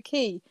didn't give me the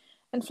key,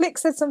 and Flick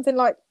said something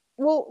like,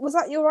 "Well, was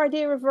that your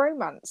idea of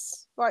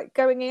romance? Like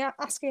going and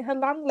asking her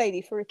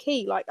landlady for a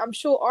key? Like I'm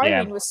sure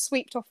Irene was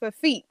swept off her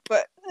feet,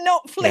 but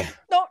not Flick,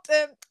 not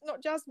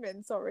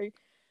Jasmine. Sorry."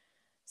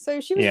 So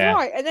she was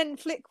right, and then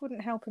Flick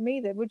wouldn't help him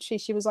either, would she?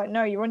 She was like,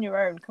 "No, you're on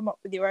your own. Come up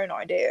with your own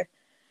idea."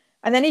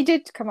 And then he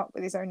did come up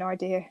with his own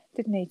idea,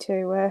 didn't he,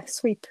 to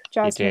sweep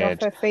Jasmine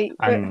off her feet?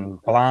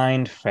 And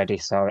blind Freddie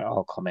saw it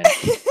all coming.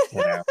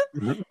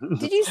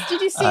 Did you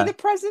see the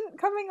present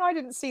coming? I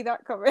didn't see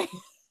that coming.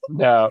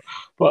 No,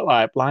 but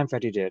like blind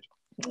Freddie did.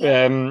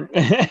 Yeah.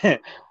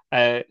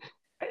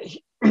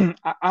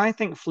 I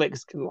think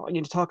Flick's,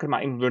 you're talking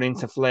about him running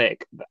to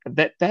Flick,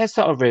 they're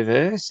sort of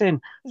reversing.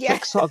 Yeah.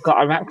 Flick sort of got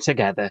her act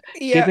together,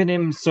 giving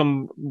him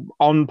some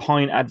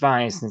on-point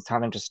advice and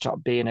telling him to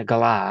stop being a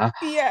galah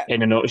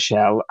in a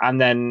nutshell. And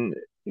then,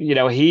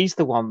 he's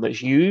the one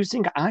that's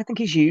I think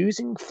he's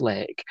using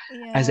Flick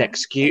as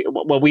excuse.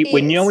 Well, we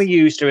know he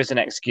used her as an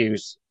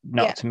excuse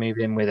not to move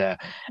in with her.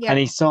 And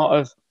he sort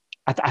of,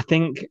 I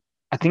think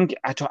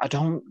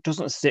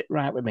doesn't sit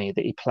right with me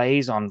that he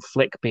plays on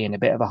Flick being a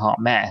bit of a hot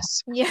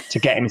mess to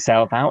get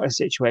himself out of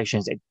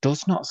situations. It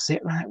does not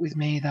sit right with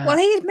me. That. Well,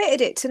 he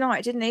admitted it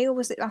tonight, didn't he? Or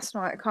was it last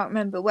night? I can't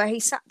remember. Where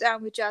he sat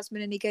down with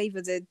Jasmine and he gave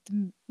her the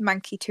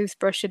manky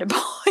toothbrush in a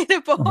box.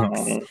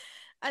 Mm-hmm.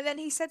 And then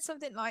he said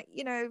something like,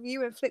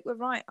 "You and Flick were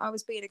right. I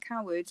was being a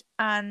coward.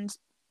 And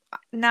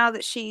now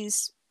that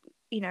she's,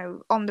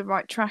 on the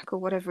right track," or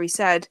whatever he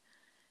said,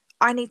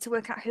 "I need to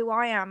work out who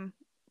I am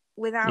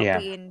without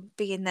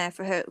being there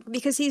for her,"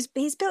 because he's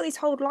built his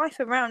whole life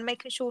around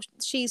making sure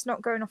she's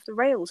not going off the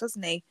rails,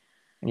 hasn't he?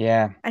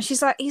 Yeah. And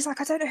he's like,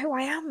 "I don't know who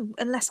I am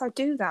unless I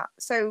do that.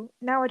 So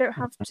now I don't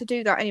have to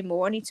do that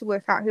anymore. I need to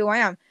work out who I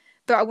am.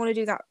 But I want to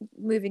do that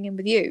moving in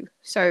with you."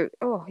 So,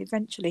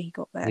 eventually he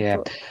got there. Yeah.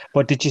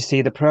 But did you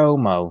see the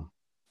promo?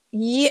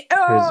 Yeah.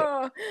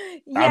 I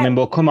mean,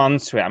 we'll come on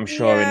to it, I'm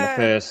sure, in the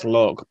first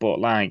look. But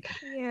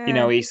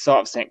he's sort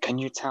of saying, "Can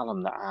you tell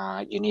him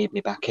that you need me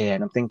back here?"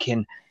 And I'm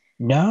thinking,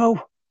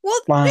 no. Well,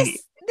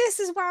 this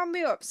has wound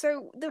me up.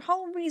 So the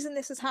whole reason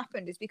this has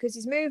happened is because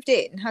he's moved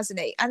in, hasn't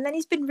he? And then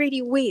he's been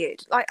really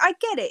weird. Like, I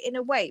get it in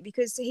a way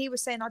because he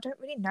was saying, "I don't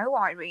really know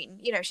Irene.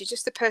 She's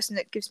just the person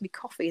that gives me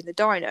coffee in the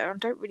diner. I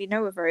don't really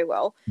know her very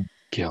well."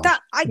 God.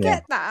 That I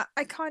get that.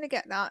 I kind of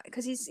get that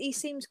because he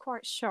seems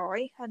quite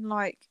shy and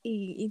like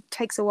he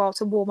takes a while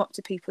to warm up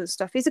to people and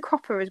stuff. He's a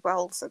copper as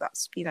well, so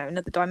that's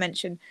another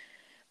dimension.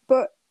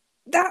 But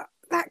that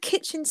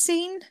kitchen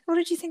scene, what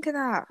did you think of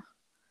that?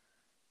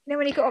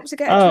 When he got up to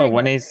get a drink?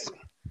 When he's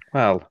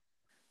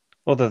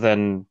other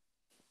than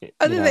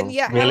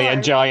really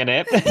enjoying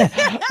it.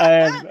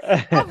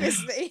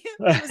 Obviously, it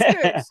was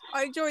good.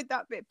 I enjoyed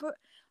that bit, but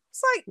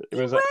it's like you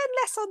were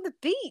less on the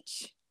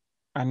beach.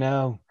 I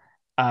know.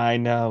 I've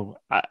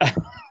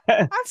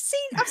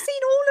seen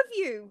all of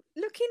you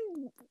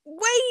looking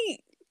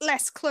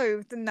less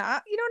clothed than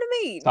that. You know what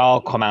I mean? It's all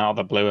come out of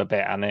the blue a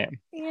bit, hasn't it?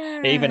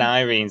 Yeah. Even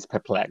Irene's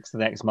perplexed the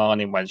next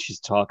morning when she's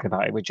talking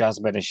about it with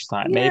Jasmine, and she's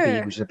like, maybe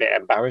he was a bit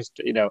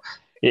embarrassed, you know.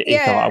 He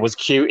thought I was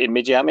cute in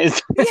my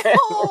jammies.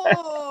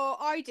 Oh,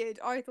 I did.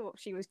 I thought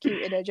she was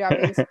cute in her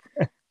jammies.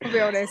 I'll be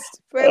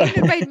honest. But it wouldn't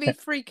have made me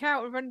freak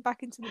out and run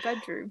back into the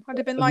bedroom. I'd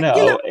have been like, No,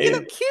 you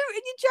look cute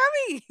in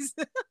your jammies.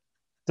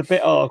 It's a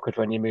bit awkward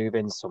when you move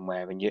in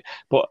somewhere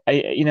but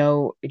you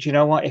know, do you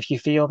know what? If you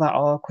feel that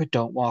awkward,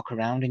 don't walk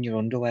around in your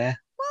underwear.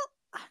 Well,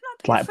 I'm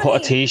not Like, funny.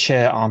 put a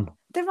t-shirt on.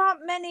 There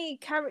aren't many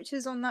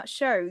characters on that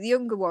show, the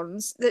younger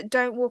ones, that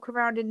don't walk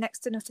around in next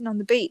to nothing on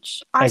the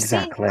beach. I've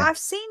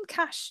seen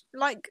Cash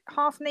like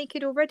half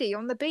naked already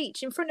on the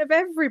beach in front of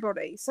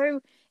everybody. So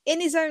in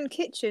his own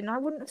kitchen, I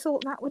wouldn't have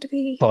thought that would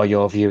be For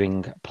your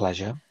viewing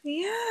pleasure.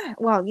 Yeah.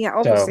 Well, yeah,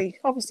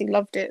 obviously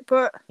loved it,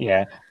 but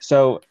yeah.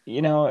 So,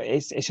 you know,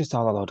 it's just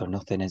all a load of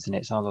nothing, isn't it?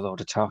 It's all a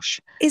load of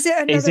tosh. Is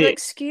it another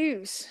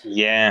excuse?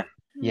 Yeah.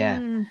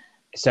 Yeah.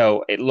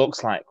 So it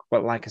looks like,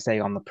 well, like I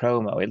say on the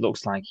promo, it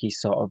looks like he's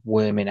sort of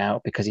worming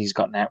out because he's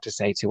got now to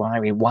say to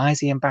Irene, why is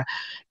he embarrassed?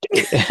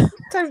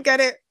 Don't get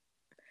it.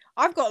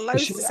 I've got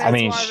loads to say to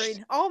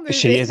Irene. I'll move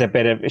she's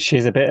in.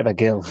 She's a bit of a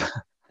gilf.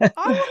 I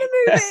want to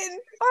move in.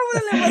 I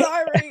want to live with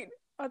Irene.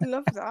 I'd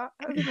love that.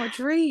 That would be my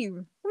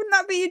dream. Wouldn't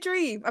that be your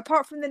dream?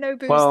 Apart from the no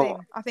booze thing,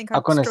 I think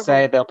I'm going to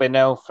say there'll be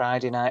no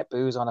Friday night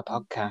booze on a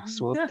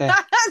podcast, would there?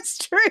 That's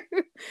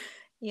true.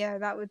 Yeah,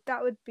 that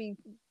would be.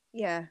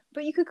 Yeah,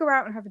 but you could go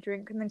out and have a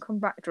drink and then come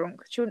back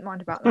drunk. She wouldn't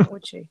mind about that,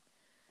 would she?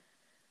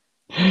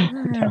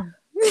 No.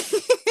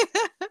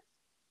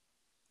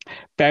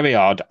 Very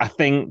odd. I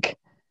think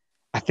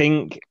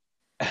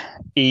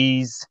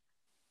he's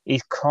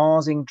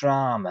causing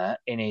drama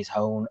in his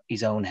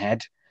own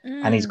head,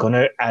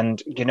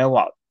 and you know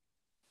what?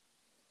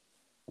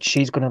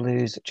 She's gonna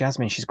lose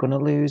Jasmine. She's gonna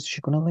lose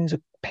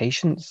her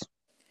patience.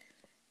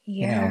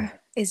 Yeah. You know?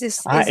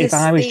 If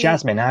I was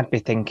Jasmine, I'd be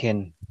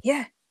thinking,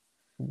 yeah.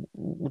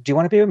 Do you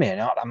want to be with me or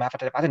not? I've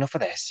had enough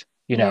of this.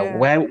 You know,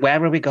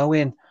 where are we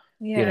going?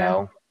 Yeah. You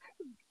know,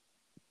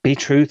 be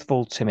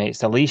truthful to me.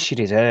 It's the least she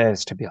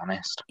deserves, to be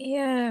honest.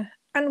 Yeah.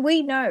 And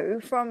we know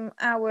from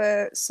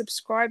our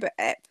subscriber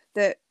app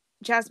that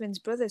Jasmine's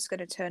brother's going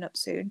to turn up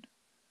soon.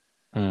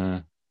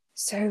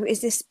 So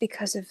is this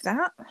because of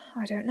that?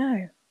 I don't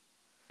know.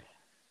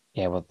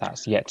 Yeah, well,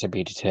 that's yet to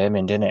be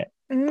determined, isn't it?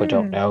 We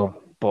don't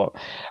know. But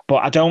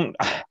I don't...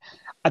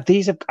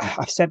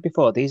 I've said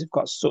before, these have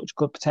got such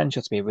good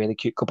potential to be a really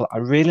cute couple. I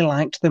really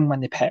liked them when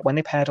they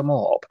paired them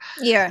up.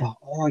 Yeah. I thought,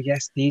 oh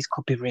yes, these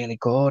could be really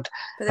good.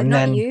 But they've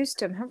not used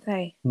them, have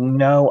they?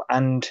 No,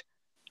 and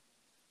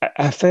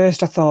at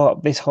first I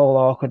thought this whole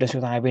awkwardness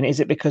with Irene, is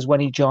it because when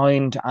he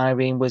joined,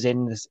 Irene was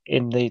in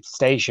the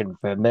station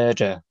for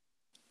murder?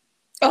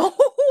 Oh,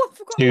 I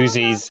forgot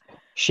Susie's.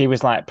 She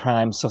was like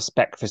prime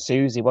suspect for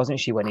Susie, wasn't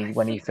she,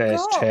 when he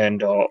first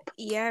turned up?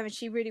 Yeah, and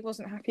she really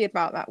wasn't happy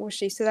about that, was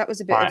she? So that was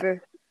a bit of a...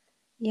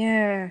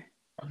 Yeah.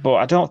 But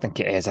I don't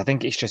think it is. I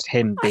think it's just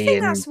him being... I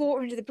think that's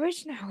water under the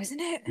bridge now, isn't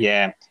it?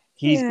 Yeah.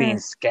 He's being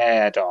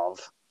scared of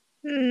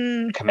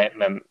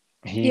commitment.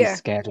 He's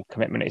scared of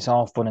commitment. It's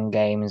all fun and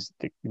games,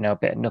 you know, a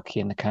bit of nookie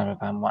in the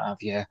caravan, what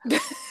have you.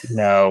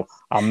 No,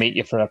 I'll meet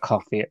you for a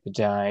coffee at the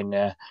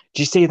diner.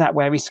 Do you see that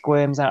where he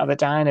squirms out of the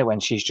diner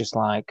when she's just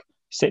like,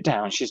 sit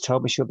down, she's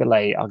told me she'll be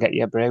late, I'll get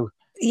you a brew.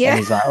 Yeah. And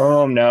he's like,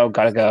 oh no,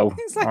 gotta go.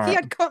 It's like he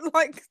had got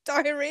like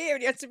diarrhea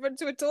and he had to run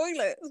to a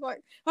toilet. It's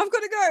like, I've got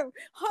to go.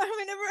 I'm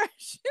in a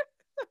rush.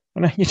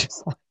 And you're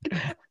just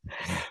like,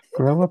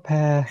 grow a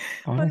pair.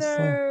 Honestly.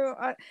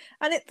 I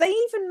know. They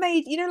even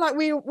made, you know, like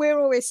we're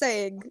always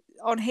saying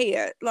on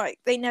here, like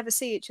they never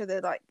see each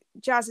other. Like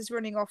Jazz is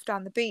running off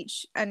down the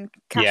beach and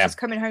Cash is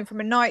coming home from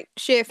a night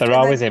shift. They're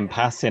always in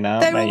passing,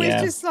 aren't they? They're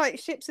always just like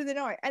ships in the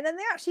night. And then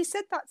they actually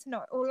said that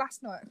tonight or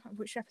last night. I can't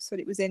remember which episode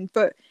it was in,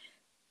 but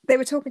they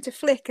were talking to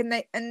Flick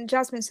and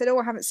Jasmine said, oh,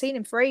 I haven't seen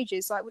him for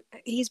ages. Like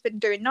he's been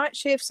doing night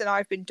shifts and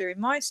I've been doing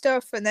my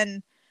stuff. And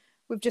then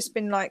we've just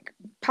been like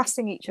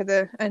passing each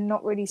other and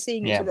not really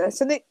seeing each other.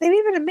 So they've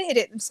even admitted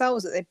it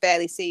themselves that they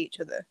barely see each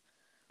other.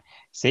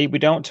 See, we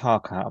don't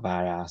talk out of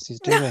our asses,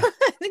 do we?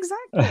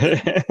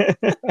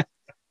 Exactly.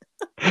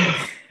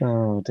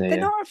 Oh dear. They're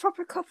not a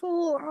proper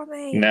couple, are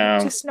they? No,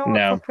 just not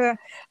a proper.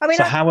 I mean,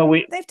 so how are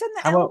we? They've done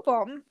the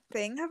L-bomb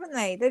thing, haven't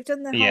they? They've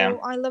done the whole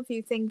 "I love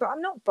you" thing, but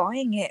I'm not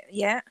buying it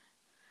yet.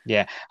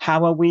 Yeah,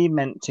 how are we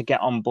meant to get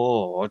on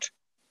board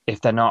if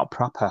they're not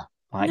proper,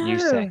 like you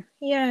say?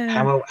 Yeah.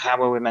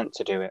 How are we meant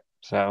to do it?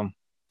 So,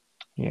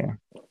 yeah.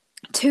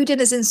 2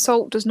 dinners in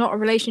Salt does not a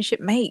relationship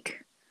make.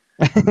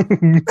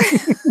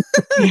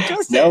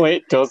 No,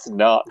 it does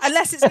not.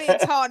 Unless it's me and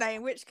Tane,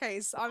 in which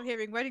case I'm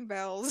hearing wedding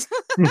bells.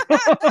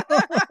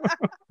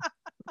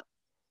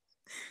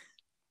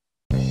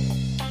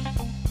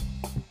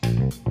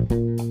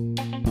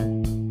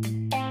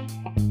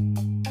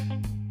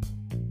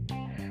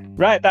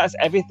 Right, that's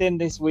everything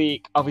this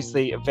week.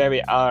 Obviously,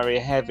 very Ari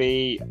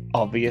heavy,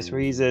 obvious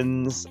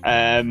reasons.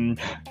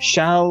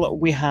 Shall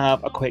we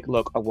have a quick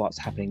look at what's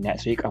happening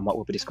next week and what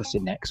we'll be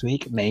discussing next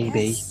week?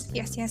 Maybe.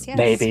 Yes.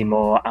 Maybe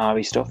more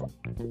Ari stuff.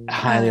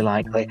 Highly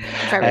likely.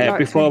 Very likely.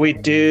 Before we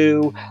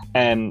do,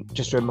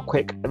 just a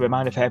quick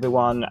reminder for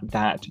everyone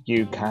that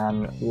you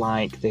can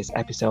like this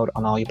episode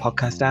on all your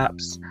podcast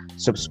apps,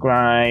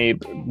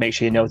 subscribe, make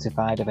sure you're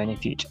notified of any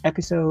future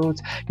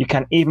episodes. You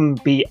can even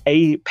be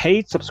a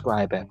paid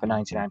subscriber for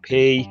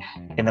 99p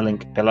in the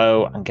link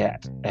below and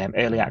get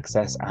early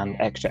access and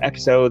extra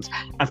episodes.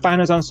 And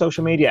find us on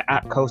social media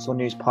at Coastal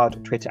News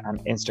Pod, Twitter and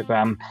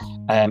Instagram,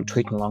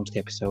 tweeting along to the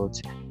episodes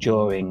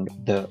during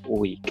the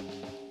week.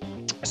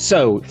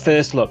 So,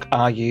 first look,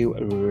 are you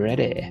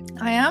ready?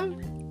 I am.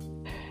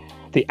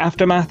 The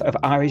aftermath of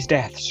Ari's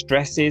death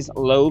stresses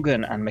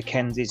Logan and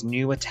Mackenzie's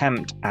new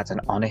attempt at an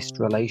honest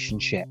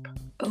relationship.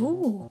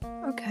 Oh,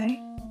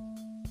 okay.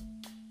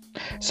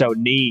 So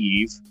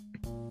Neve,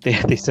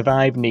 they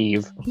survive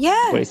Neve. Yeah.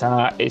 But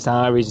it's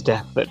Ari's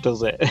death that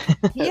does it.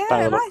 Yeah, By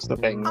the and looks of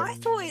things. I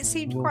thought it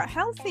seemed quite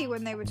healthy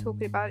when they were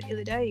talking about it the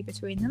other day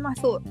between them. I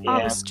thought, I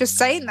Yeah. was just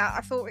saying that.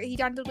 I thought he'd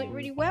handled it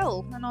really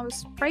well, and I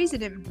was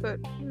praising him, but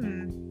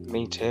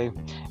Me too.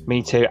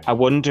 I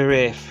wonder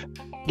if,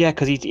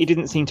 because he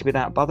didn't seem to be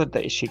that bothered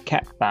that she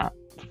kept that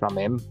from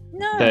him.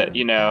 no. That,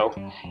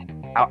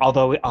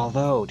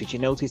 although, did you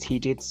notice he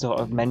did sort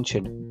of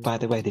mention, by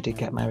the way, they did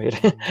get married.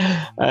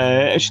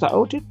 She's like,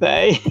 oh, did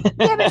they?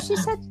 Yeah, but she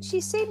said she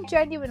seemed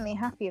genuinely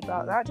happy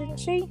about that, didn't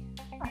she?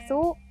 I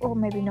thought, or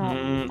maybe not.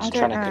 I She's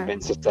don't trying know. to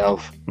convince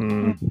herself.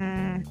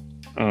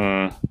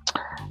 Mm.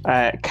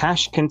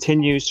 Cash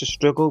continues to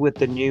struggle with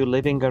the new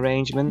living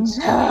arrangements.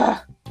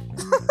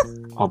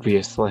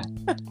 Obviously.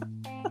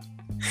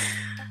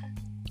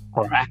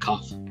 Rack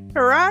off.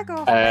 Rag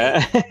off.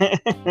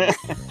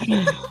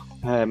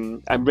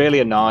 I'm really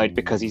annoyed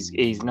because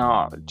he's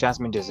not.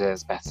 Jasmine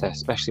deserves better,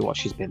 especially what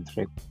she's been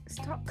through.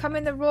 Stop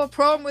coming the raw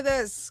prom with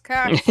us,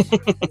 Cash.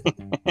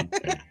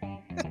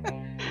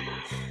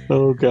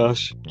 Oh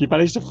gosh, you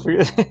managed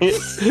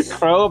to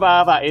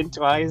crowbar that in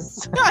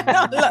twice. I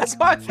know, that's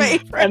my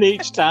favourite. And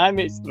each time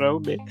it's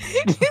thrown me.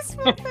 It's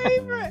my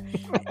favourite.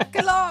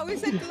 Galar, we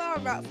said Galar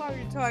about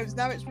 500 times,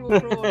 now it's raw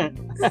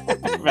prawn.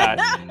 Right.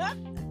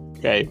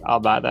 Okay,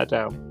 I'll mark that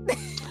down.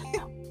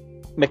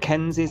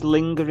 Mackenzie's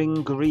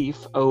lingering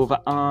grief over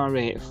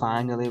Ari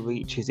finally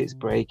reaches its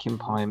breaking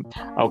point.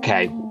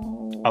 Okay,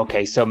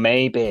 so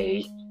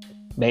maybe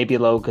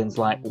Logan's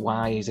like,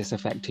 why is this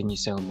affecting you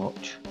so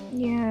much?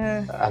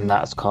 Yeah. And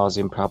that's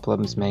causing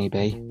problems,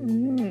 maybe.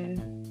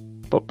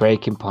 But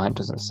breaking point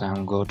doesn't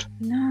sound good.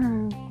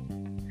 No.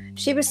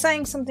 She was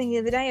saying something the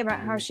other day about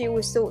how she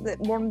always thought that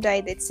one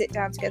day they'd sit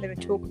down together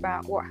and talk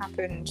about what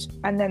happened,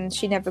 and then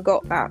she never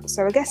got that.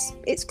 So I guess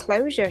it's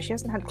closure. She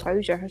hasn't had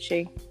closure, has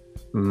she?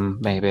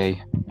 Maybe.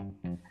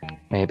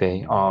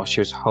 Oh,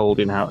 she was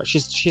holding out.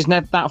 She's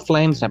never, that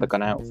flame's never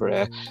gone out for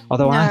her.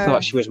 Although I No.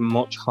 thought she was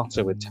much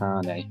hotter with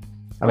Tani.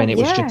 I mean, it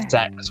was Yeah. just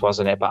sex,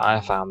 wasn't it? But I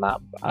found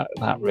that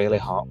really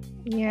hot.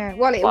 Yeah.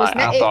 Well, it Like,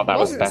 I thought that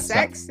was wasn't better.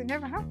 sex. It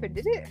never happened,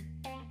 did it?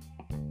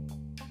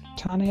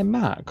 Tani and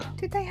Mac.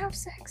 Did they have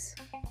sex?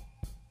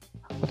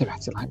 Well, they were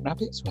acting like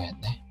rabbits,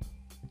 weren't they?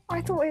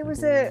 I thought it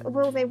was a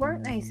will they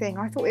won't they thing.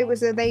 I thought it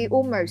was a they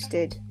almost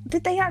did.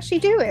 Did they actually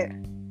do it?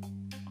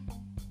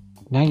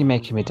 Now you're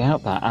making me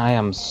doubt that. I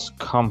am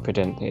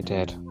confident they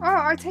did.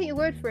 Oh, I take your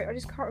word for it. I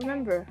just can't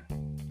remember.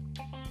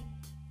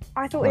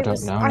 I thought I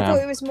don't know now.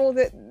 thought it was more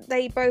that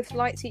they both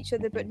liked each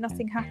other, but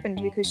nothing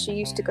happened because she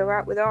used to go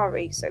out with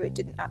Ari, so it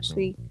didn't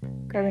actually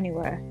go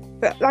anywhere.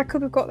 But I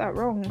could have got that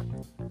wrong.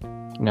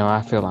 No,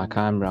 I feel like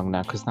I'm wrong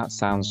now because that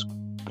sounds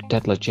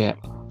dead legit.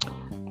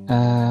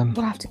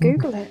 We'll have to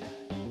Google it.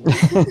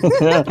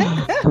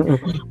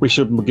 We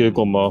should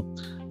Google more.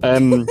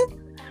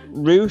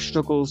 Rue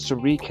struggles to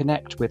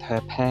reconnect with her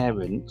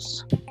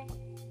parents,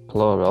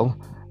 plural,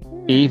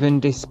 even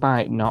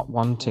despite not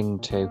wanting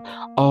to.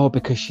 Oh,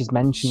 because she's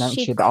mentioned that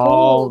She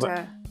all. called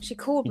her. She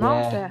called Yeah.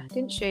 Martha,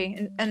 didn't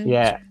she? And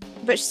Yeah,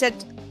 but she said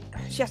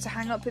she had to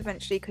hang up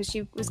eventually because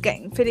she was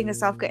feeling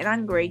herself getting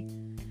angry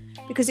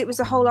because it was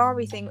the whole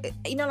Ari thing.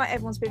 You know, like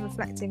everyone's been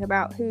reflecting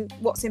about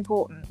what's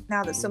important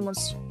now that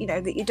someone's,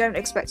 that you don't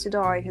expect to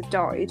die has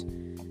died,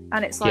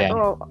 and it's like, Yeah.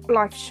 oh,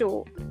 life's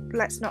short.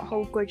 Let's not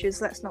hold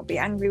grudges. Let's not be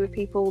angry with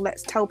people.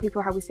 Let's tell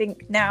people how we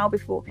think now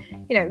before,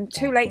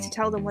 too late to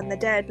tell them when they're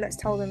dead. Let's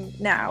tell them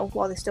now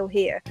while they're still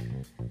here.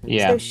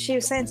 yeah, So she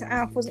was saying to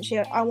Alf, wasn't she,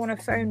 I want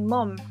to phone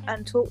Mum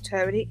and talk to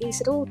her. And he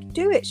said, oh,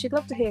 do it. She'd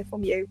love to hear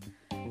from you.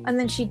 And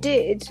then she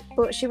did,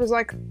 but she was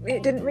like,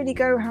 it didn't really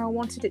go how I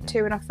wanted it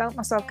to. And I felt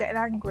myself getting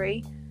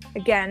angry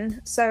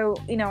again. So,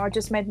 I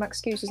just made my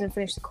excuses and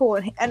finished the call.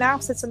 And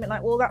Alf said something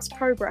like, well, that's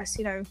progress,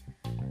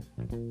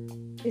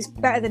 It's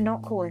better than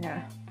not calling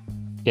her.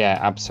 yeah,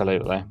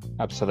 absolutely.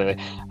 It's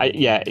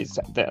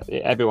that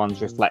everyone's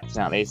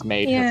reflecting on it. It's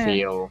made her Yeah.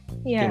 feel,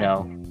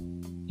 Yeah.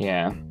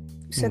 yeah.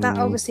 So that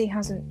obviously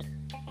hasn't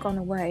gone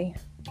away.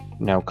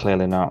 No,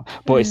 clearly not.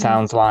 But it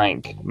sounds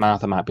like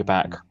Martha might be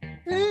back.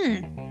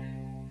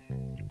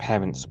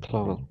 Parents,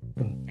 plural.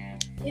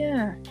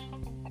 Yeah.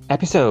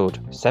 Episode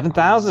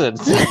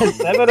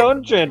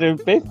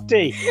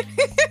 7,750.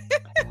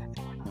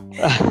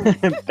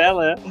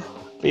 Bella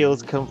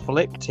feels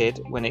conflicted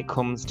when it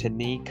comes to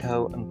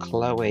Nico and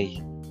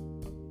Chloe.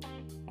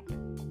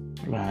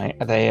 Right,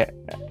 are they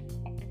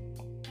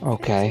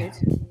okay?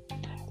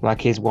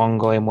 Like, is one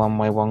going one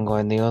way, one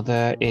going the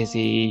other? Is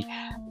he?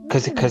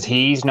 Because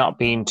he's not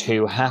been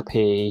too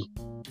happy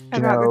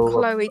About the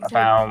Chloe thing.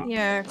 about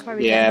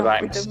Chloe yeah, getting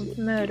about off with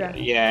the murder.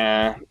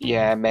 yeah,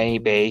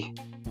 maybe.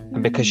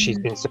 And because she's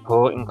been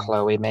supporting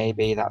Chloe,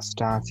 maybe that's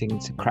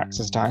cracks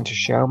are starting to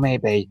show.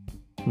 Maybe.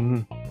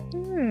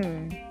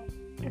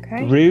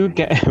 Okay. Rue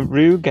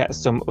gets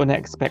some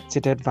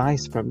unexpected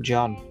advice from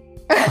John.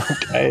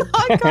 Okay.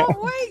 I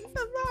can't wait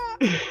for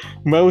that.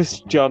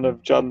 Most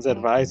John's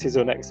advice is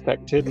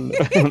unexpected and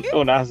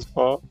unasked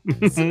for.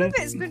 Some of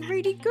it's been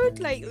really good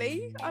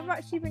lately. I've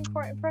actually been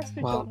quite impressed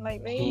with John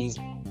lately.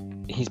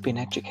 He's been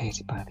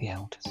educated by the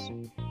elders.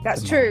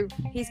 That's true.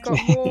 He's got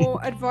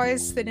more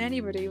advice than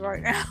anybody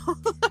right now.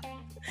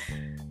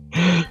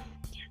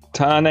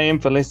 Tane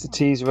and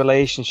Felicity's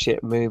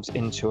relationship moves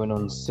into an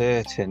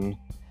uncertain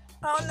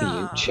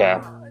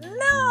future.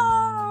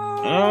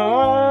 No!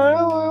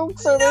 Oh,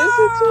 Felicity!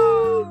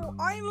 No!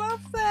 I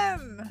love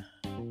them.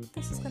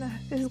 This is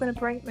gonna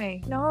break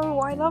me. No,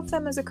 I love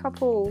them as a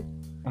couple.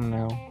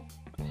 No.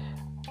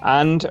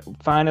 And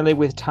finally,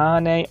 with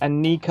Tane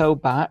and Nico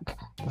back,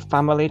 the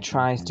family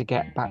tries to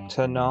get back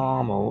to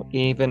normal,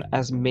 even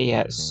as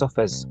Mia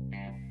suffers.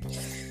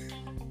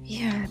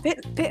 Yeah, a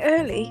bit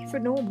early for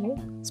normal.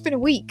 It's been a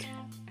week.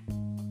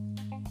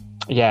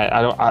 Yeah,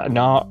 I don't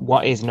know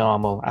what is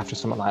normal after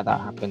something like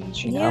that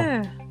happens, you know?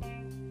 Yeah.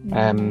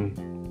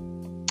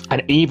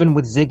 And even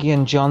with Ziggy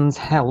and John's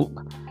help,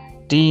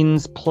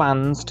 Dean's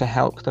plans to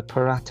help the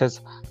Paratas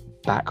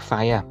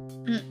backfire.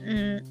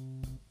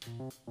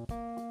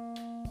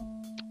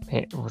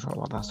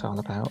 What that's all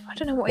about. I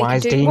don't know what Why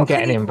is Dean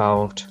getting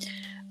involved?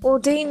 Well,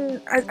 Dean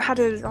had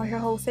a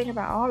whole thing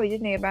about Ari,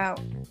 didn't he?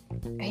 About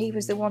he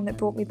was the one that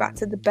brought me back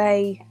to the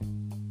bay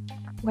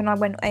when I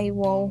went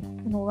AWOL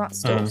and all that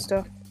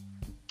stuff.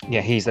 Yeah,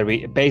 he's the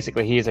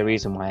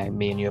reason why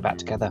me and you are back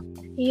together.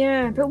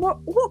 Yeah, but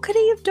what could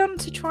he have done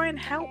to try and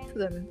help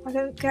them? I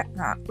don't get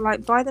that.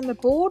 Like, buy them a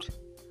board?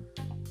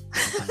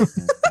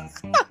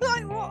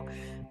 Like,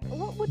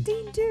 what would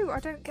Dean do? I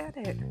don't get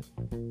it.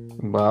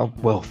 Well,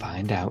 we'll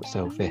find out,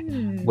 Sophie.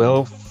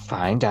 We'll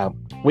find out.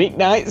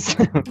 Weeknights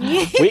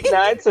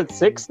at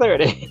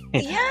 6:30.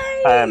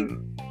 Yay!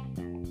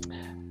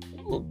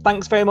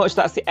 Thanks very much.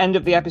 That's the end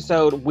of the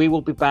episode. We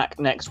will be back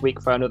next week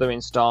for another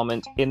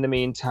instalment. In the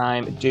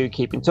meantime, do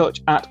keep in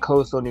touch at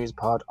Coastal News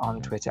Pod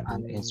on Twitter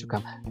and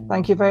Instagram.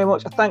 Thank you very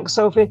much. Thanks,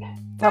 Sophie.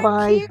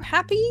 Bye-bye. Thank you.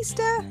 Happy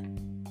Easter.